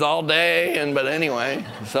knees all day. But anyway,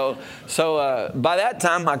 so by that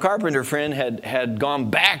time, my carpenter friend had gone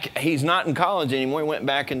back. He's not in college anymore. He went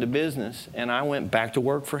back into business. And I went back to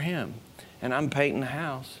work for him. And I'm painting the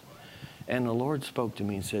house. And the Lord spoke to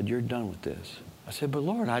me and said, you're done with this. I said, but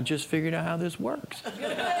Lord, I just figured out how this works.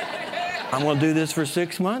 I'm going to do this for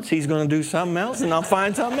 6 months. He's going to do something else, and I'll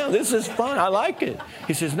find something else. This is fun. I like it.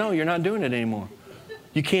 He says, no, you're not doing it anymore.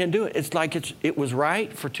 You can't do it. It's like it was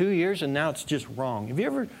right for 2 years, and now it's just wrong. Have you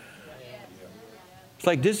ever? It's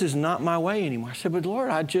like, this is not my way anymore. I said, but Lord,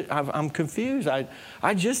 I'm confused.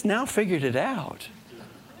 I just now figured it out.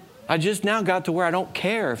 I just now got to where I don't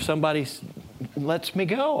care if somebody lets me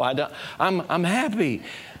go. I'm happy.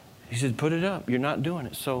 He said, put it up. You're not doing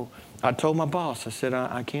it. So I told my boss, I said,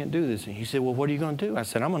 I can't do this. And he said, well, what are you going to do? I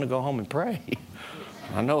said, I'm going to go home and pray.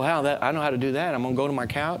 I know how to do that. I'm going to go to my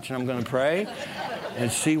couch and I'm going to pray and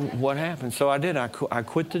see what happens. So I did. I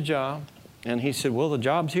quit the job. And he said, well, the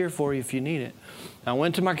job's here for you if you need it. I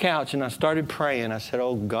went to my couch and I started praying. I said,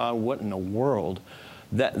 oh, God, what in the world?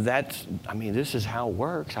 This is how it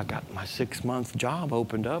works. I got my 6-month job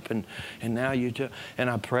opened up, and now and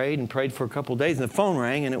I prayed for a couple of days, and the phone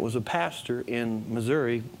rang, and it was a pastor in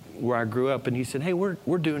Missouri where I grew up, and he said, hey,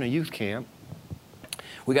 we're doing a youth camp.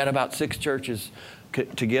 We got about 6 churches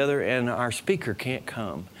together, and our speaker can't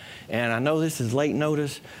come. And I know this is late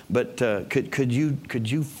notice, but could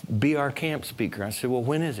you be our camp speaker? I said, well,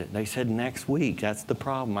 when is it? They said next week. That's the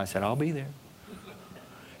problem. I said, I'll be there.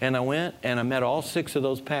 And I went and I met all 6 of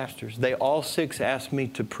those pastors. They all 6 asked me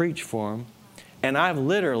to preach for them. And I've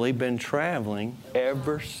literally been traveling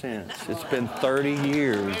ever since. It's been 30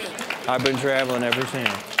 years. I've been traveling ever since.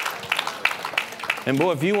 And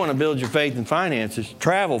boy, if you want to build your faith and finances,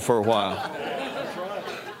 travel for a while.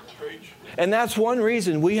 And that's one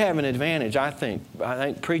reason we have an advantage, I think. I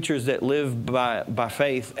think preachers that live by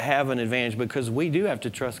faith have an advantage because we do have to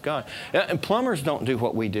trust God. And plumbers don't do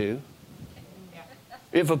what we do.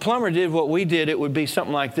 If a plumber did what we did, it would be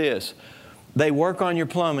something like this. They work on your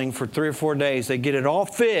plumbing for 3 or 4 days. They get it all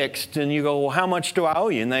fixed, and you go, well, how much do I owe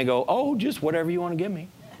you? And they go, oh, just whatever you want to give me.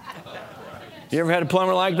 You ever had a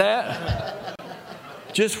plumber like that?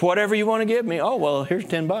 Just whatever you want to give me. Oh, well, here's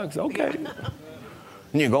 $10. Okay.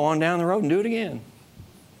 And you go on down the road and do it again.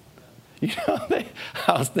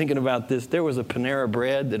 I was thinking about this. There was a Panera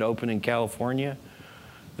Bread that opened in California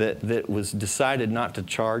that was decided not to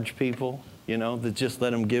charge people. That just let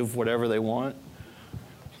them give whatever they want.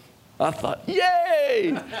 I thought,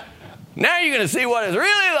 yay! Now you're going to see what it's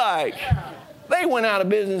really like. They went out of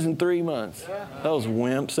business in 3 months. Those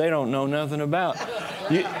wimps, they don't know nothing about.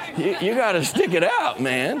 You got to stick it out,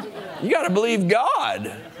 man. You got to believe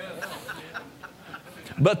God.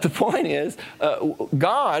 But the point is,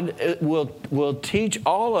 God will teach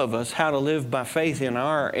all of us how to live by faith in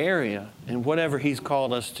our area and whatever He's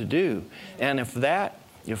called us to do. And if that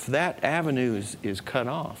avenue is cut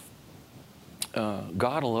off,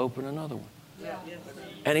 God will open another one.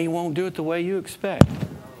 And He won't do it the way you expect.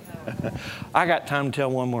 I got time to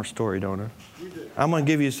tell one more story, don't I? I'm going to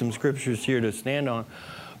give you some scriptures here to stand on.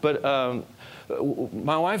 But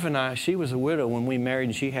my wife and I, she was a widow when we married,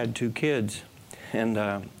 and she had 2 kids. And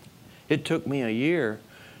It took me a year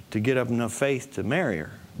to get up enough faith to marry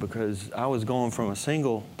her, because I was going from a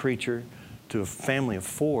single preacher to a family of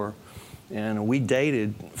 4, and we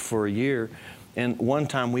dated for a year. And one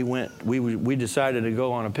time we decided to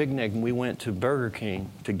go on a picnic, and we went to Burger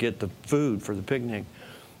King to get the food for the picnic.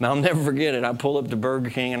 Now, I'll never forget it. I pull up to Burger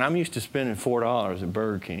King, and I'm used to spending $4 at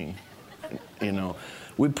Burger King. You know,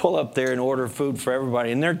 we pull up there and order food for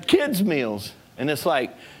everybody, and they're kids' meals, and it's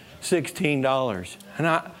like $16. And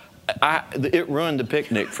it ruined the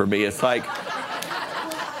picnic for me. It's like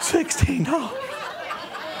 $16.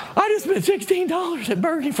 I just spent $16 at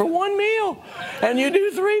Burger King for one meal, and you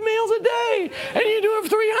do 3 meals a day, and you do it for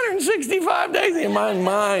 365 days, and my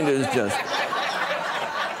mind is just...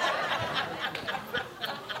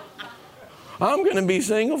 I'm going to be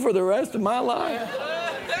single for the rest of my life.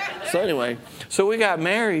 So anyway, so we got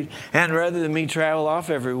married, and rather than me travel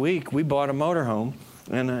off every week, we bought a motorhome,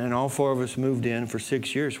 and all 4 of us moved in for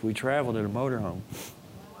 6 years. We traveled in a motorhome.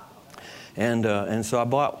 And so I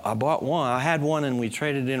bought one. I had one, and we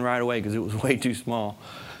traded it in right away because it was way too small.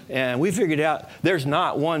 And we figured out there's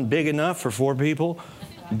not one big enough for 4 people,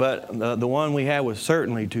 but the one we had was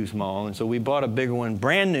certainly too small. And so we bought a bigger one,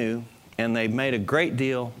 brand new, and they made a great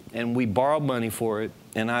deal, and we borrowed money for it,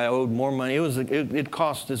 and I owed more money. It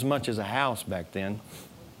cost as much as a house back then.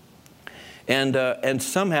 And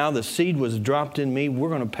somehow the seed was dropped in me. We're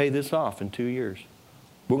going to pay this off in 2 years.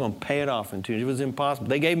 We're going to pay it off in 2 years. It was impossible.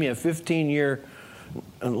 They gave me a 15-year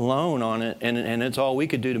loan on it, and it's all we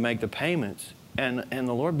could do to make the payments. And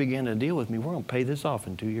the Lord began to deal with me. We're going to pay this off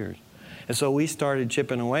in 2 years. And so we started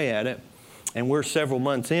chipping away at it, and we're several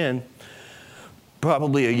months in,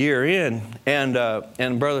 probably a year in,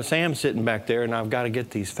 and Brother Sam's sitting back there, and I've got to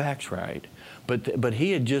get these facts right. But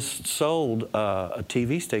he had just sold a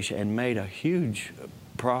TV station and made a huge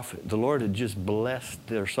profit. The Lord had just blessed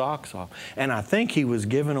their socks off. And I think he was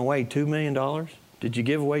giving away $2 million. Did you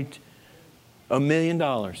give away $1 million?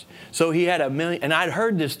 So he had $1 million. And I'd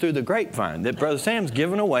heard this through the grapevine, that Brother Sam's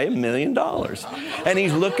giving away $1 million. And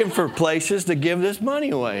he's looking for places to give this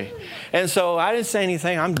money away. And so I didn't say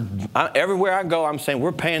anything. Everywhere I go, I'm saying,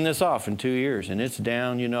 we're paying this off in 2 years. And it's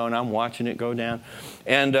down, you know, and I'm watching it go down.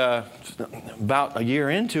 And about a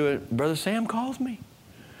year into it, Brother Sam calls me.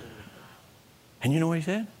 And you know what he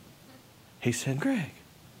said? He said, Greg,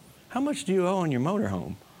 how much do you owe on your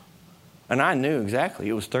motorhome? And I knew exactly.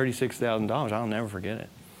 It was $36,000. I'll never forget it.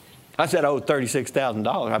 I said, oh,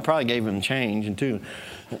 $36,000. I probably gave him change and two.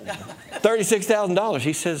 $36,000.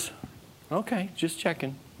 He says, okay, just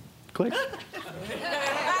checking. Click.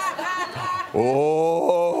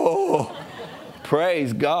 Oh,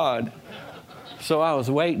 praise God. So I was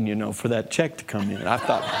waiting, you know, for that check to come in. I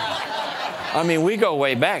thought, I mean, we go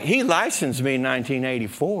way back. He licensed me in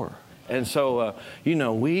 1984. And so, you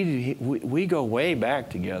know, we go way back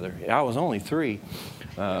together. I was only 3.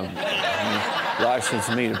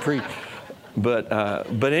 Licensed me to preach. But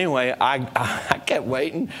anyway, I kept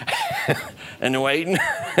waiting and waiting.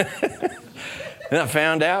 And I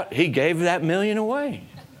found out he gave that $1 million away.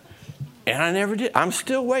 And I never did. I'm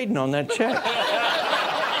still waiting on that check.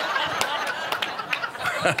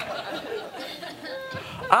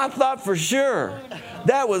 I thought for sure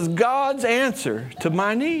that was God's answer to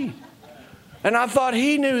my need. And I thought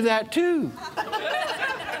he knew that too.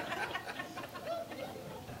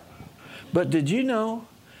 But did you know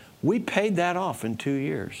we paid that off in 2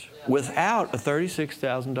 years without a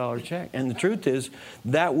 $36,000 check? And the truth is,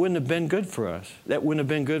 that wouldn't have been good for us. That wouldn't have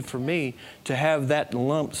been good for me to have that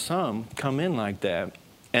lump sum come in like that.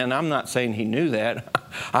 And I'm not saying he knew that.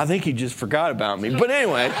 I think he just forgot about me. But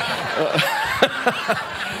anyway,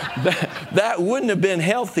 that wouldn't have been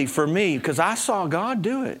healthy for me, because I saw God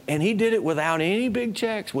do it. And he did it without any big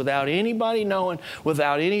checks, without anybody knowing,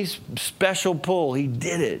 without any special pull. He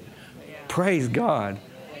did it. Praise God.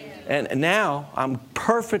 And now I'm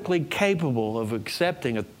perfectly capable of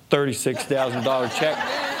accepting a $36,000 check.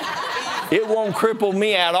 It won't cripple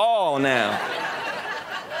me at all now.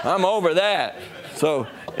 I'm over that. So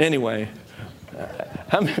anyway,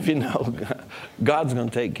 how many of you know God's going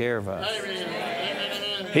to take care of us?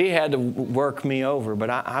 He had to work me over, but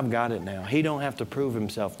I've got it now. He don't have to prove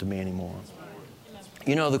himself to me anymore.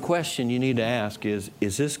 You know, the question you need to ask is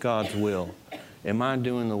this God's will? Am I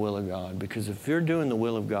doing the will of God? Because if you're doing the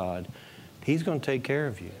will of God, he's going to take care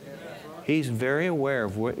of you. He's very aware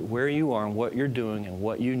of where you are and what you're doing and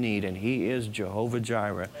what you need. And He is Jehovah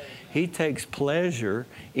Jireh. He takes pleasure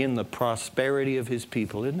in the prosperity of His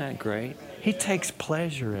people. Isn't that great? He takes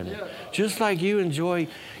pleasure in it. Just like you enjoy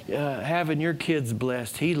having your kids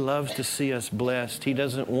blessed. He loves to see us blessed. He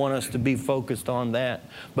doesn't want us to be focused on that,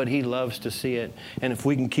 but He loves to see it. And if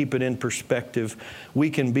we can keep it in perspective, we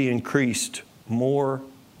can be increased more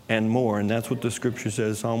and more. And that's what the Scripture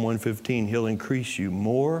says, Psalm 115. He'll increase you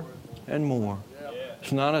more and more.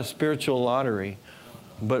 It's not a spiritual lottery,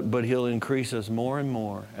 but He'll increase us more and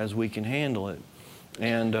more as we can handle it.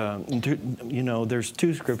 And, there's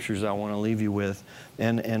two scriptures I want to leave you with.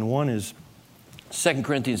 And one is 2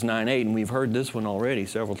 Corinthians 9:8, and we've heard this one already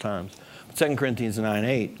several times. 2 Corinthians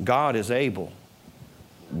 9:8, God is able.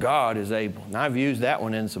 God is able. And I've used that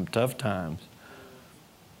one in some tough times.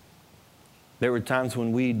 There were times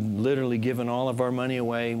when we'd literally given all of our money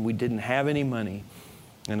away. We didn't have any money.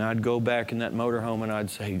 And I'd go back in that motorhome and I'd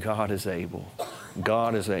say, God is able.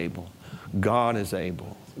 God is able. God is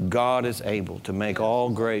able. God is able to make all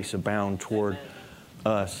grace abound toward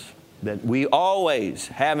us, that we always,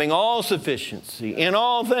 having all sufficiency in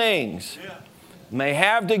all things, may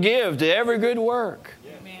have to give to every good work.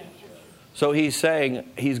 So He's saying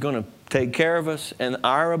He's going to take care of us, and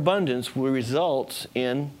our abundance results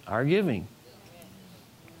in our giving.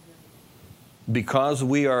 Because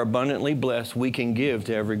we are abundantly blessed, we can give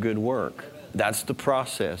to every good work. That's the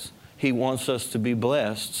process. He wants us to be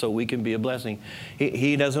blessed so we can be a blessing.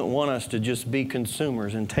 He doesn't want us to just be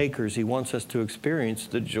consumers and takers. He wants us to experience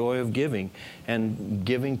the joy of giving and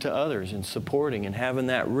giving to others and supporting and having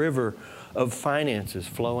that river of finances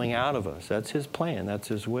flowing out of us. That's His plan. That's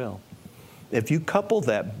His will. If you couple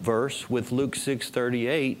that verse with Luke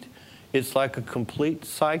 6:38, it's like a complete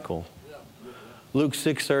cycle. Luke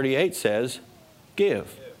 6:38 says,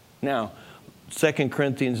 give. Now, 2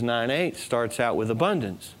 Corinthians 9:8 starts out with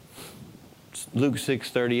abundance. Luke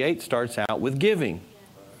 6:38 starts out with giving.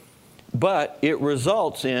 But it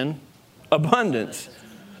results in abundance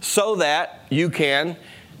so that you can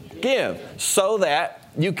give, so that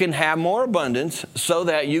you can have more abundance, so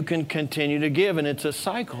that you can continue to give. And it's a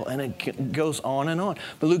cycle, and it goes on and on.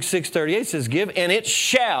 But Luke 6:38 says, give, and it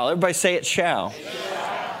shall. Everybody say it shall.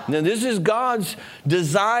 Now, this is God's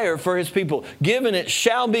desire for His people. Give, and it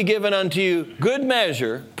shall be given unto you, good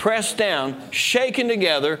measure, pressed down, shaken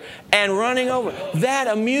together, and running over. That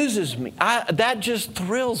amuses me. That just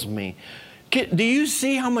thrills me. Do you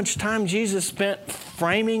see how much time Jesus spent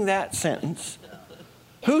framing that sentence?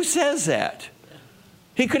 Who says that?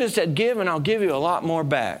 He could have said, give, and I'll give you a lot more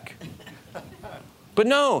back. But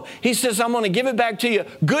no, He says, I'm going to give it back to you.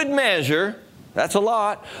 Good measure. That's a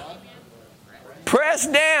lot.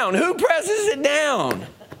 Pressed down. Who presses it down?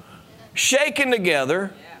 Shaken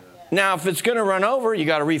together. Now, if it's going to run over, you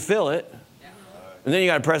got to refill it. And then you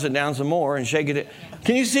got to press it down some more and shake it.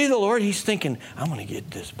 Can you see the Lord? He's thinking, I'm going to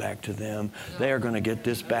get this back to them. They are going to get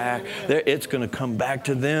this back. It's going to come back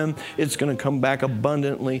to them. It's going to come back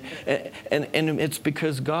abundantly. And it's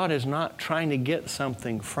because God is not trying to get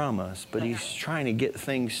something from us, but He's trying to get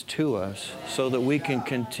things to us so that we can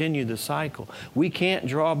continue the cycle. We can't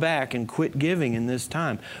draw back and quit giving in this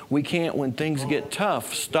time. We can't, when things get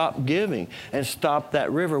tough, stop giving and stop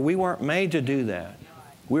that river. We weren't made to do that.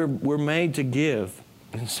 We're made to give.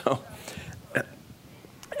 And so,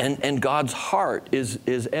 and God's heart is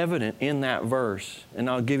evident in that verse. And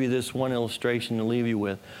I'll give you this one illustration to leave you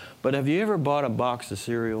with. But have you ever bought a box of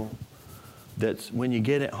cereal that's, when you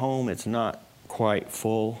get it home, it's not quite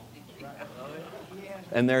full?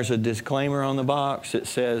 And there's a disclaimer on the box that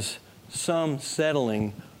says, some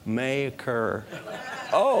settling may occur.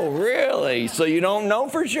 Oh, really? So you don't know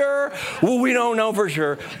for sure? Well, we don't know for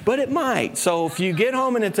sure, but it might. So if you get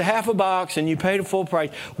home and it's a half a box and you paid a full price,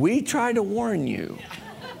 we try to warn you.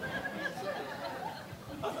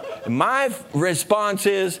 My response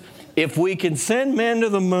is, if we can send men to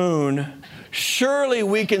the moon, surely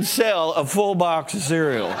we can sell a full box of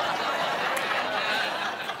cereal.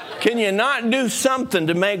 Can you not do something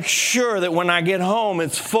to make sure that when I get home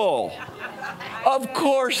it's full? Of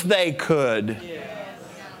course they could.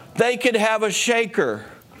 They could have a shaker,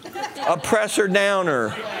 a presser downer,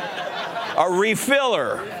 a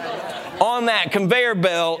refiller on that conveyor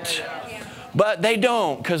belt, but they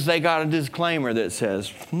don't, because they got a disclaimer that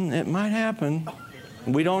says, it might happen.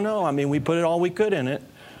 We don't know. I mean, we put it all we could in it.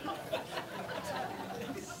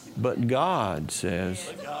 But God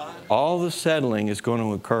says, all the settling is going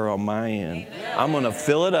to occur on my end. I'm going to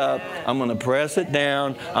fill it up. I'm going to press it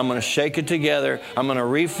down. I'm going to shake it together. I'm going to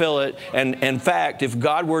refill it. And in fact, if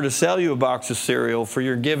God were to sell you a box of cereal for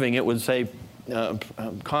your giving, it would say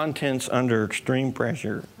contents under extreme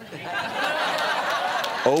pressure.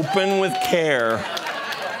 Open with care,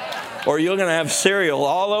 or you're going to have cereal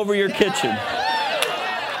all over your kitchen.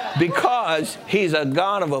 Because He's a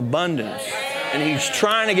God of abundance, and He's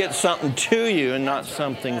trying to get something to you and not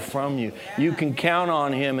something from you. You can count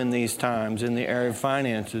on Him in these times, in the area of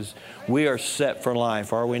finances. We are set for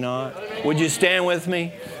life, are we not? Would you stand with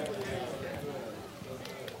me?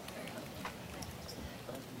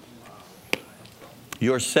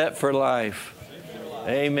 You're set for life.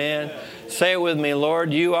 Amen. Say it with me,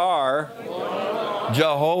 Lord, you are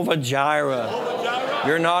Jehovah Jireh.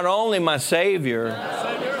 You're not only my Savior,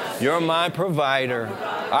 you're my provider.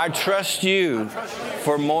 I trust you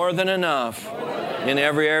for more than enough in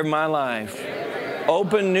every area of my life.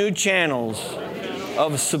 Open new channels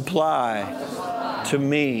of supply to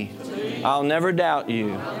me. I'll never doubt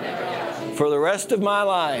you. For the rest of my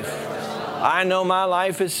life, I know my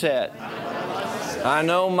life is set. I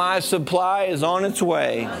know my supply is on its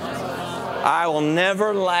way. I will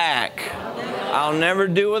never lack. I'll never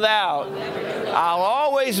do without. I'll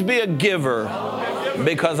always be a giver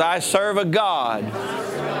because I serve a God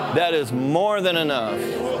that is more than enough.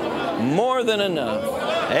 More than enough.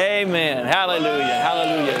 Amen. Hallelujah.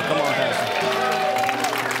 Hallelujah. Come on, Pastor.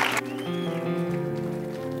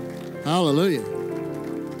 Hallelujah.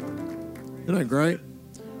 Isn't that great?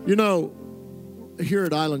 You know, here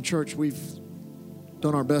at Island Church, we've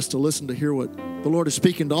done our best to listen to hear what the Lord is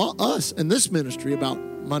speaking to us in this ministry about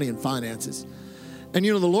money and finances. And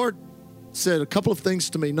you know, the Lord said a couple of things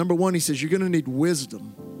to me. Number one, He says, you're going to need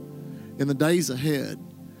wisdom in the days ahead.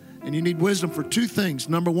 And you need wisdom for two things.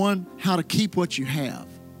 Number one, how to keep what you have.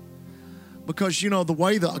 Because, you know, the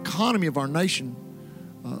way the economy of our nation,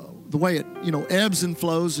 the way it, you know, ebbs and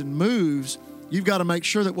flows and moves, you've got to make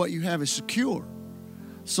sure that what you have is secure.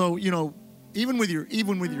 So, you know, even with your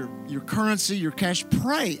currency, your cash,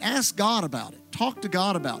 pray, ask God about it. Talk to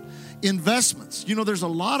God about investments. You know, there's a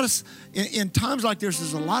lot of, in times like this,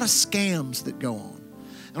 there's a lot of scams that go on.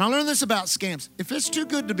 And I learned this about scams. If it's too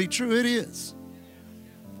good to be true, it is.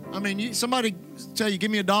 I mean, somebody tell you,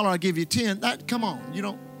 give me $1, I'll give you 10. Come on, you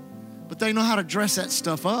don't. But they know how to dress that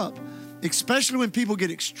stuff up, especially when people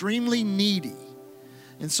get extremely needy.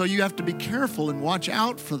 And so you have to be careful and watch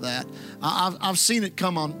out for that. I've seen it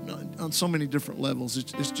come on so many different levels.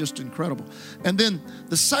 It's just incredible. And then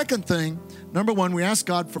the second thing, number one, we ask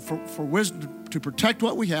God for wisdom to protect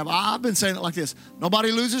what we have. I've been saying it like this.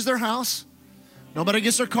 Nobody loses their house. Nobody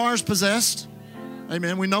gets their cars possessed.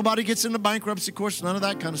 Amen. Nobody gets into bankruptcy, of course, none of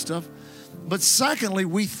that kind of stuff. But secondly,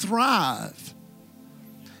 we thrive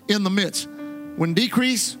in the midst. When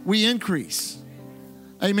decrease, we increase.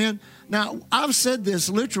 Amen. Now, I've said this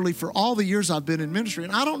literally for all the years I've been in ministry,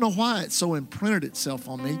 and I don't know why it so imprinted itself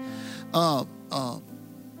on me.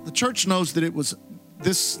 The church knows that it was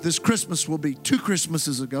this Christmas will be 2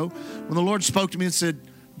 Christmases ago when the Lord spoke to me and said,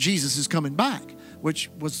 Jesus is coming back, which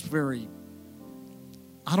was very,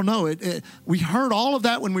 I don't know. We heard all of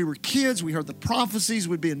that when we were kids. We heard the prophecies.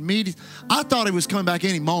 We'd be in meetings. I thought He was coming back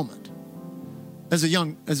any moment as a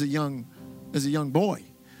young boy.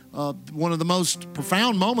 One of the most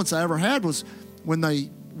profound moments I ever had was when they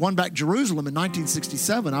won back Jerusalem in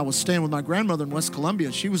 1967. I was staying with my grandmother in West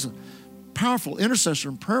Columbia. She was a powerful intercessor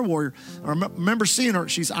and prayer warrior. I remember seeing her.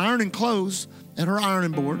 She's ironing clothes at her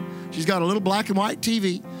ironing board. She's got a little black and white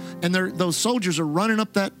TV, and those soldiers are running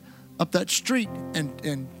up that street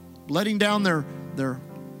and letting down their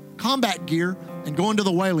combat gear and going to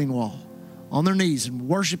the Wailing Wall on their knees and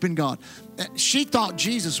worshiping God. She thought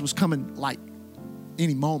Jesus was coming like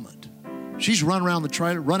any moment. She's run around the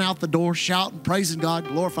trailer, run out the door, shouting, praising God,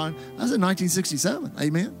 glorifying. That was in 1967.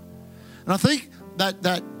 Amen. And I think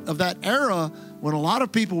that of that era when a lot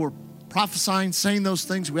of people were prophesying, saying those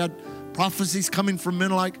things, we had prophecies coming from men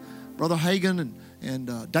like Brother Hagin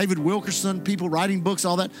and David Wilkerson, people writing books,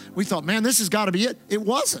 all that. We thought, man, this has got to be it. It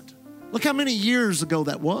wasn't. Look how many years ago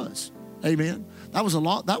that was. Amen. That was a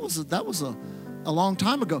long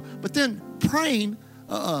time ago. But then praying,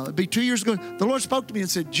 it'd be 2 years ago, the Lord spoke to me and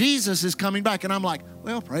said, Jesus is coming back. And I'm like,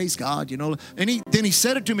 well, praise God, you know. And then he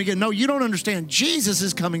said it to me again, no, you don't understand. Jesus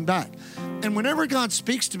is coming back. And whenever God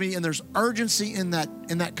speaks to me and there's urgency in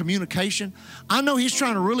that communication, I know He's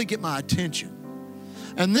trying to really get my attention.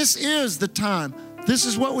 And this is the time. This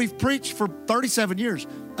is what we've preached for 37 years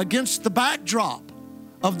against the backdrop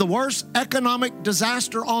of the worst economic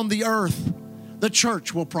disaster on the earth. The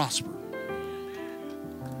church will prosper.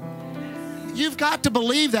 You've got to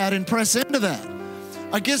believe that and press into that.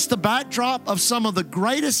 Against the backdrop of some of the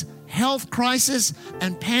greatest health crises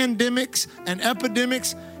and pandemics and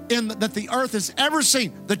epidemics that the earth has ever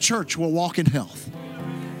seen, the church will walk in health.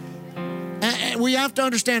 And we have to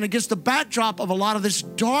understand, against the backdrop of a lot of this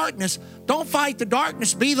darkness, don't fight the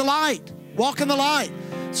darkness, be the light. Walk in the light.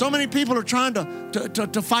 So many people are trying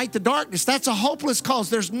to fight the darkness. That's a hopeless cause.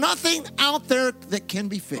 There's nothing out there that can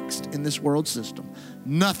be fixed in this world system.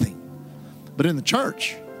 Nothing. But in the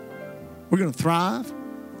church, we're going to thrive.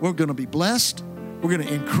 We're going to be blessed. We're going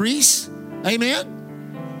to increase.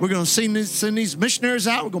 Amen. We're going to send these missionaries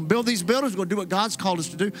out. We're going to build these buildings. We're going to do what God's called us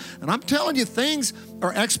to do. And I'm telling you, things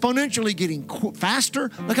are exponentially getting faster.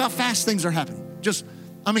 Look how fast things are happening. Just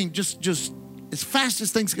as fast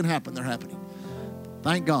as things can happen, they're happening.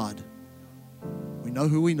 Thank God. We know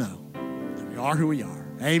who we know. And we are who we are.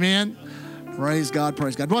 Amen. Praise God,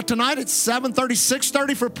 praise God. Well, tonight it's 7:30,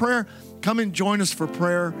 6:30 for prayer. Come and join us for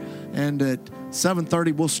prayer. And at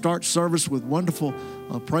 7:30, we'll start service with wonderful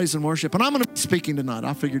praise and worship. And I'm going to be speaking tonight.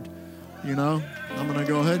 I figured, I'm going to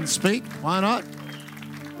go ahead and speak. Why not?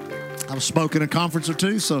 I've spoken at a conference or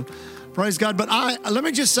two, so praise God. But let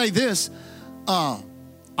me just say this.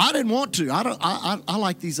 I didn't want to. I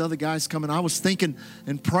like these other guys coming. I was thinking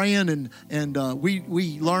and praying, and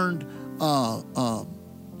we learned, I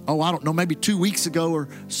don't know, maybe 2 weeks ago or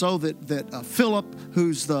so that Philip,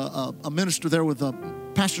 who's a minister there with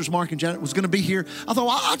Pastors Mark and Janet, was going to be here. I thought,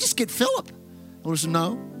 well, I'll just get Philip. I said,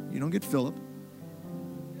 no, you don't get Philip.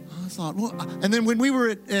 I thought, well, and then when we were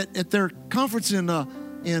at their conference in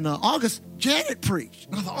August, Janet preached.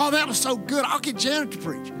 And I thought, oh, that was so good. I'll get Janet to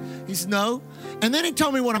preach. He said, no. And then he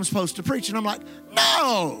told me what I'm supposed to preach. And I'm like,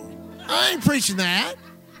 no, I ain't preaching that.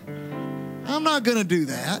 I'm not going to do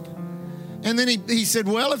that. And then he said,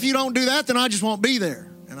 well, if you don't do that, then I just won't be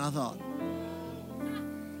there. And I thought,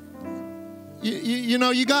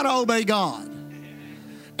 you got to obey God.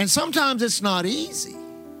 And sometimes it's not easy.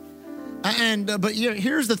 But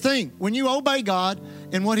here's the thing. When you obey God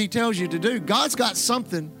and what he tells you to do, God's got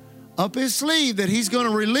something up his sleeve that he's going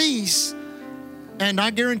to release. And I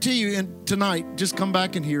guarantee you, tonight, just come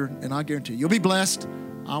back in here, and I guarantee you'll be blessed.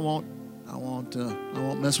 I won't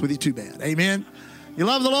mess with you too bad. Amen. You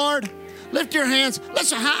love the Lord? Lift your hands.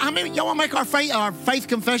 Listen, how many y'all want to make our faith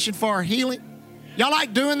confession for our healing? Y'all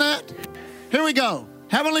like doing that? Here we go.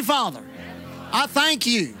 Heavenly Father, I thank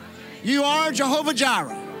you. You are Jehovah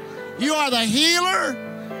Jireh. You are the healer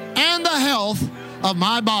and the health of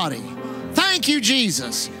my body. Thank you,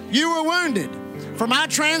 Jesus. You were wounded for my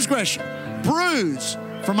transgression, bruised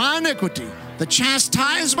for my iniquity. The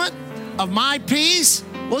chastisement of my peace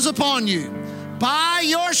was upon you. By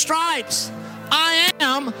your stripes, I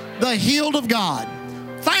am the healed of God.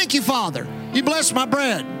 Thank you, Father. You bless my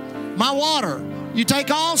bread, my water. You take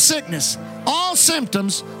all sickness, all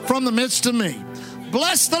symptoms from the midst of me.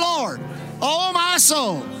 Bless the Lord, oh my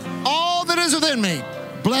soul, all that is within me.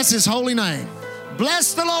 Bless his holy name.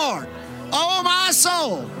 Bless the Lord, oh my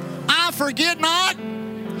soul. I forget not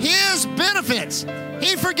his benefits.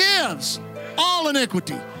 He forgives all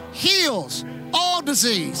iniquity, heals all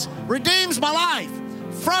disease, redeems my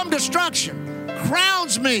life from destruction,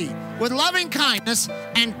 crowns me with loving kindness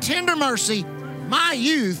and tender mercy. My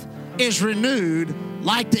youth is renewed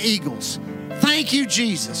like the eagles. Thank you,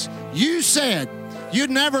 Jesus. You said you'd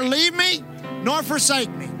never leave me nor forsake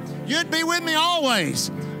me. You'd be with me always,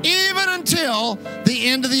 even until the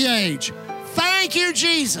end of the age. Thank you,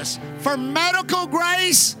 Jesus, for medical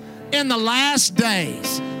grace in the last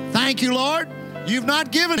days. Thank you, Lord. You've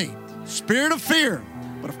not given me spirit of fear,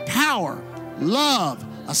 but of power, love,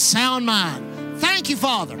 a sound mind. Thank you,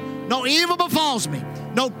 Father. No evil befalls me.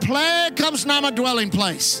 No plague comes nigh my dwelling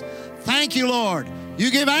place. Thank you, Lord.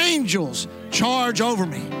 You give angels charge over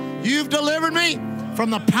me. You've delivered me from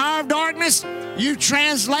the power of darkness. You've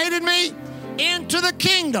translated me into the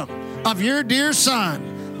kingdom of your dear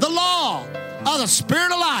Son. The law of the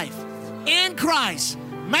Spirit of life in Christ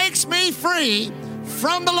makes me free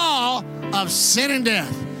from the law of sin and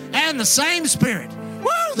death. And the same Spirit,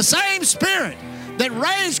 the same Spirit that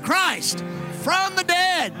raised Christ from the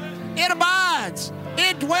dead, it abides,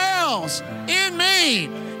 it dwells in me,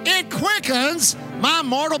 it quickens my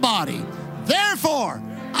mortal body. Therefore,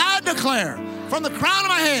 I declare from the crown of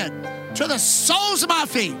my head to the soles of my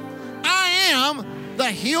feet, I am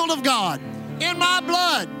the healed of God. In my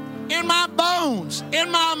blood, in my bones,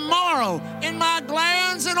 in my marrow, in my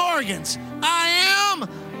glands and organs, I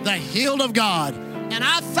am the healed of God. And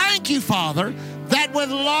I thank you, Father, that with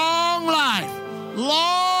long life,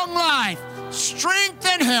 strength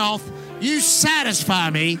and health, you satisfy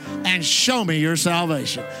me and show me your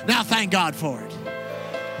salvation. Now thank God for it.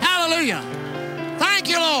 Hallelujah. Thank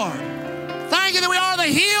you, Lord. Thank you that we are the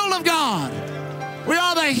healed of God. We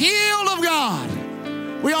are the healed of God.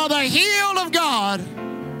 We are the healed of God.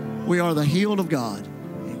 We are the healed of God.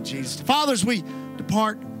 In Jesus. Father, as we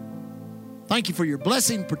depart, Thank you for your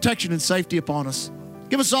blessing, protection, and safety upon us.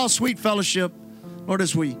 Give us all sweet fellowship. Lord,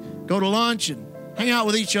 as we go to lunch and hang out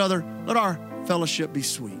with each other, let our fellowship be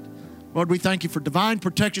sweet. Lord, we thank you for divine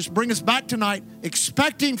protection. Bring us back tonight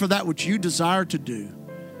expecting for that which you desire to do.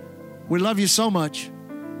 We love you so much,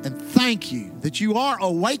 and thank you that you are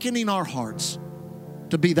awakening our hearts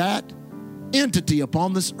to be that entity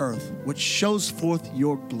upon this earth which shows forth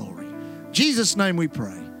your glory. In Jesus' name we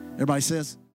pray. Everybody says...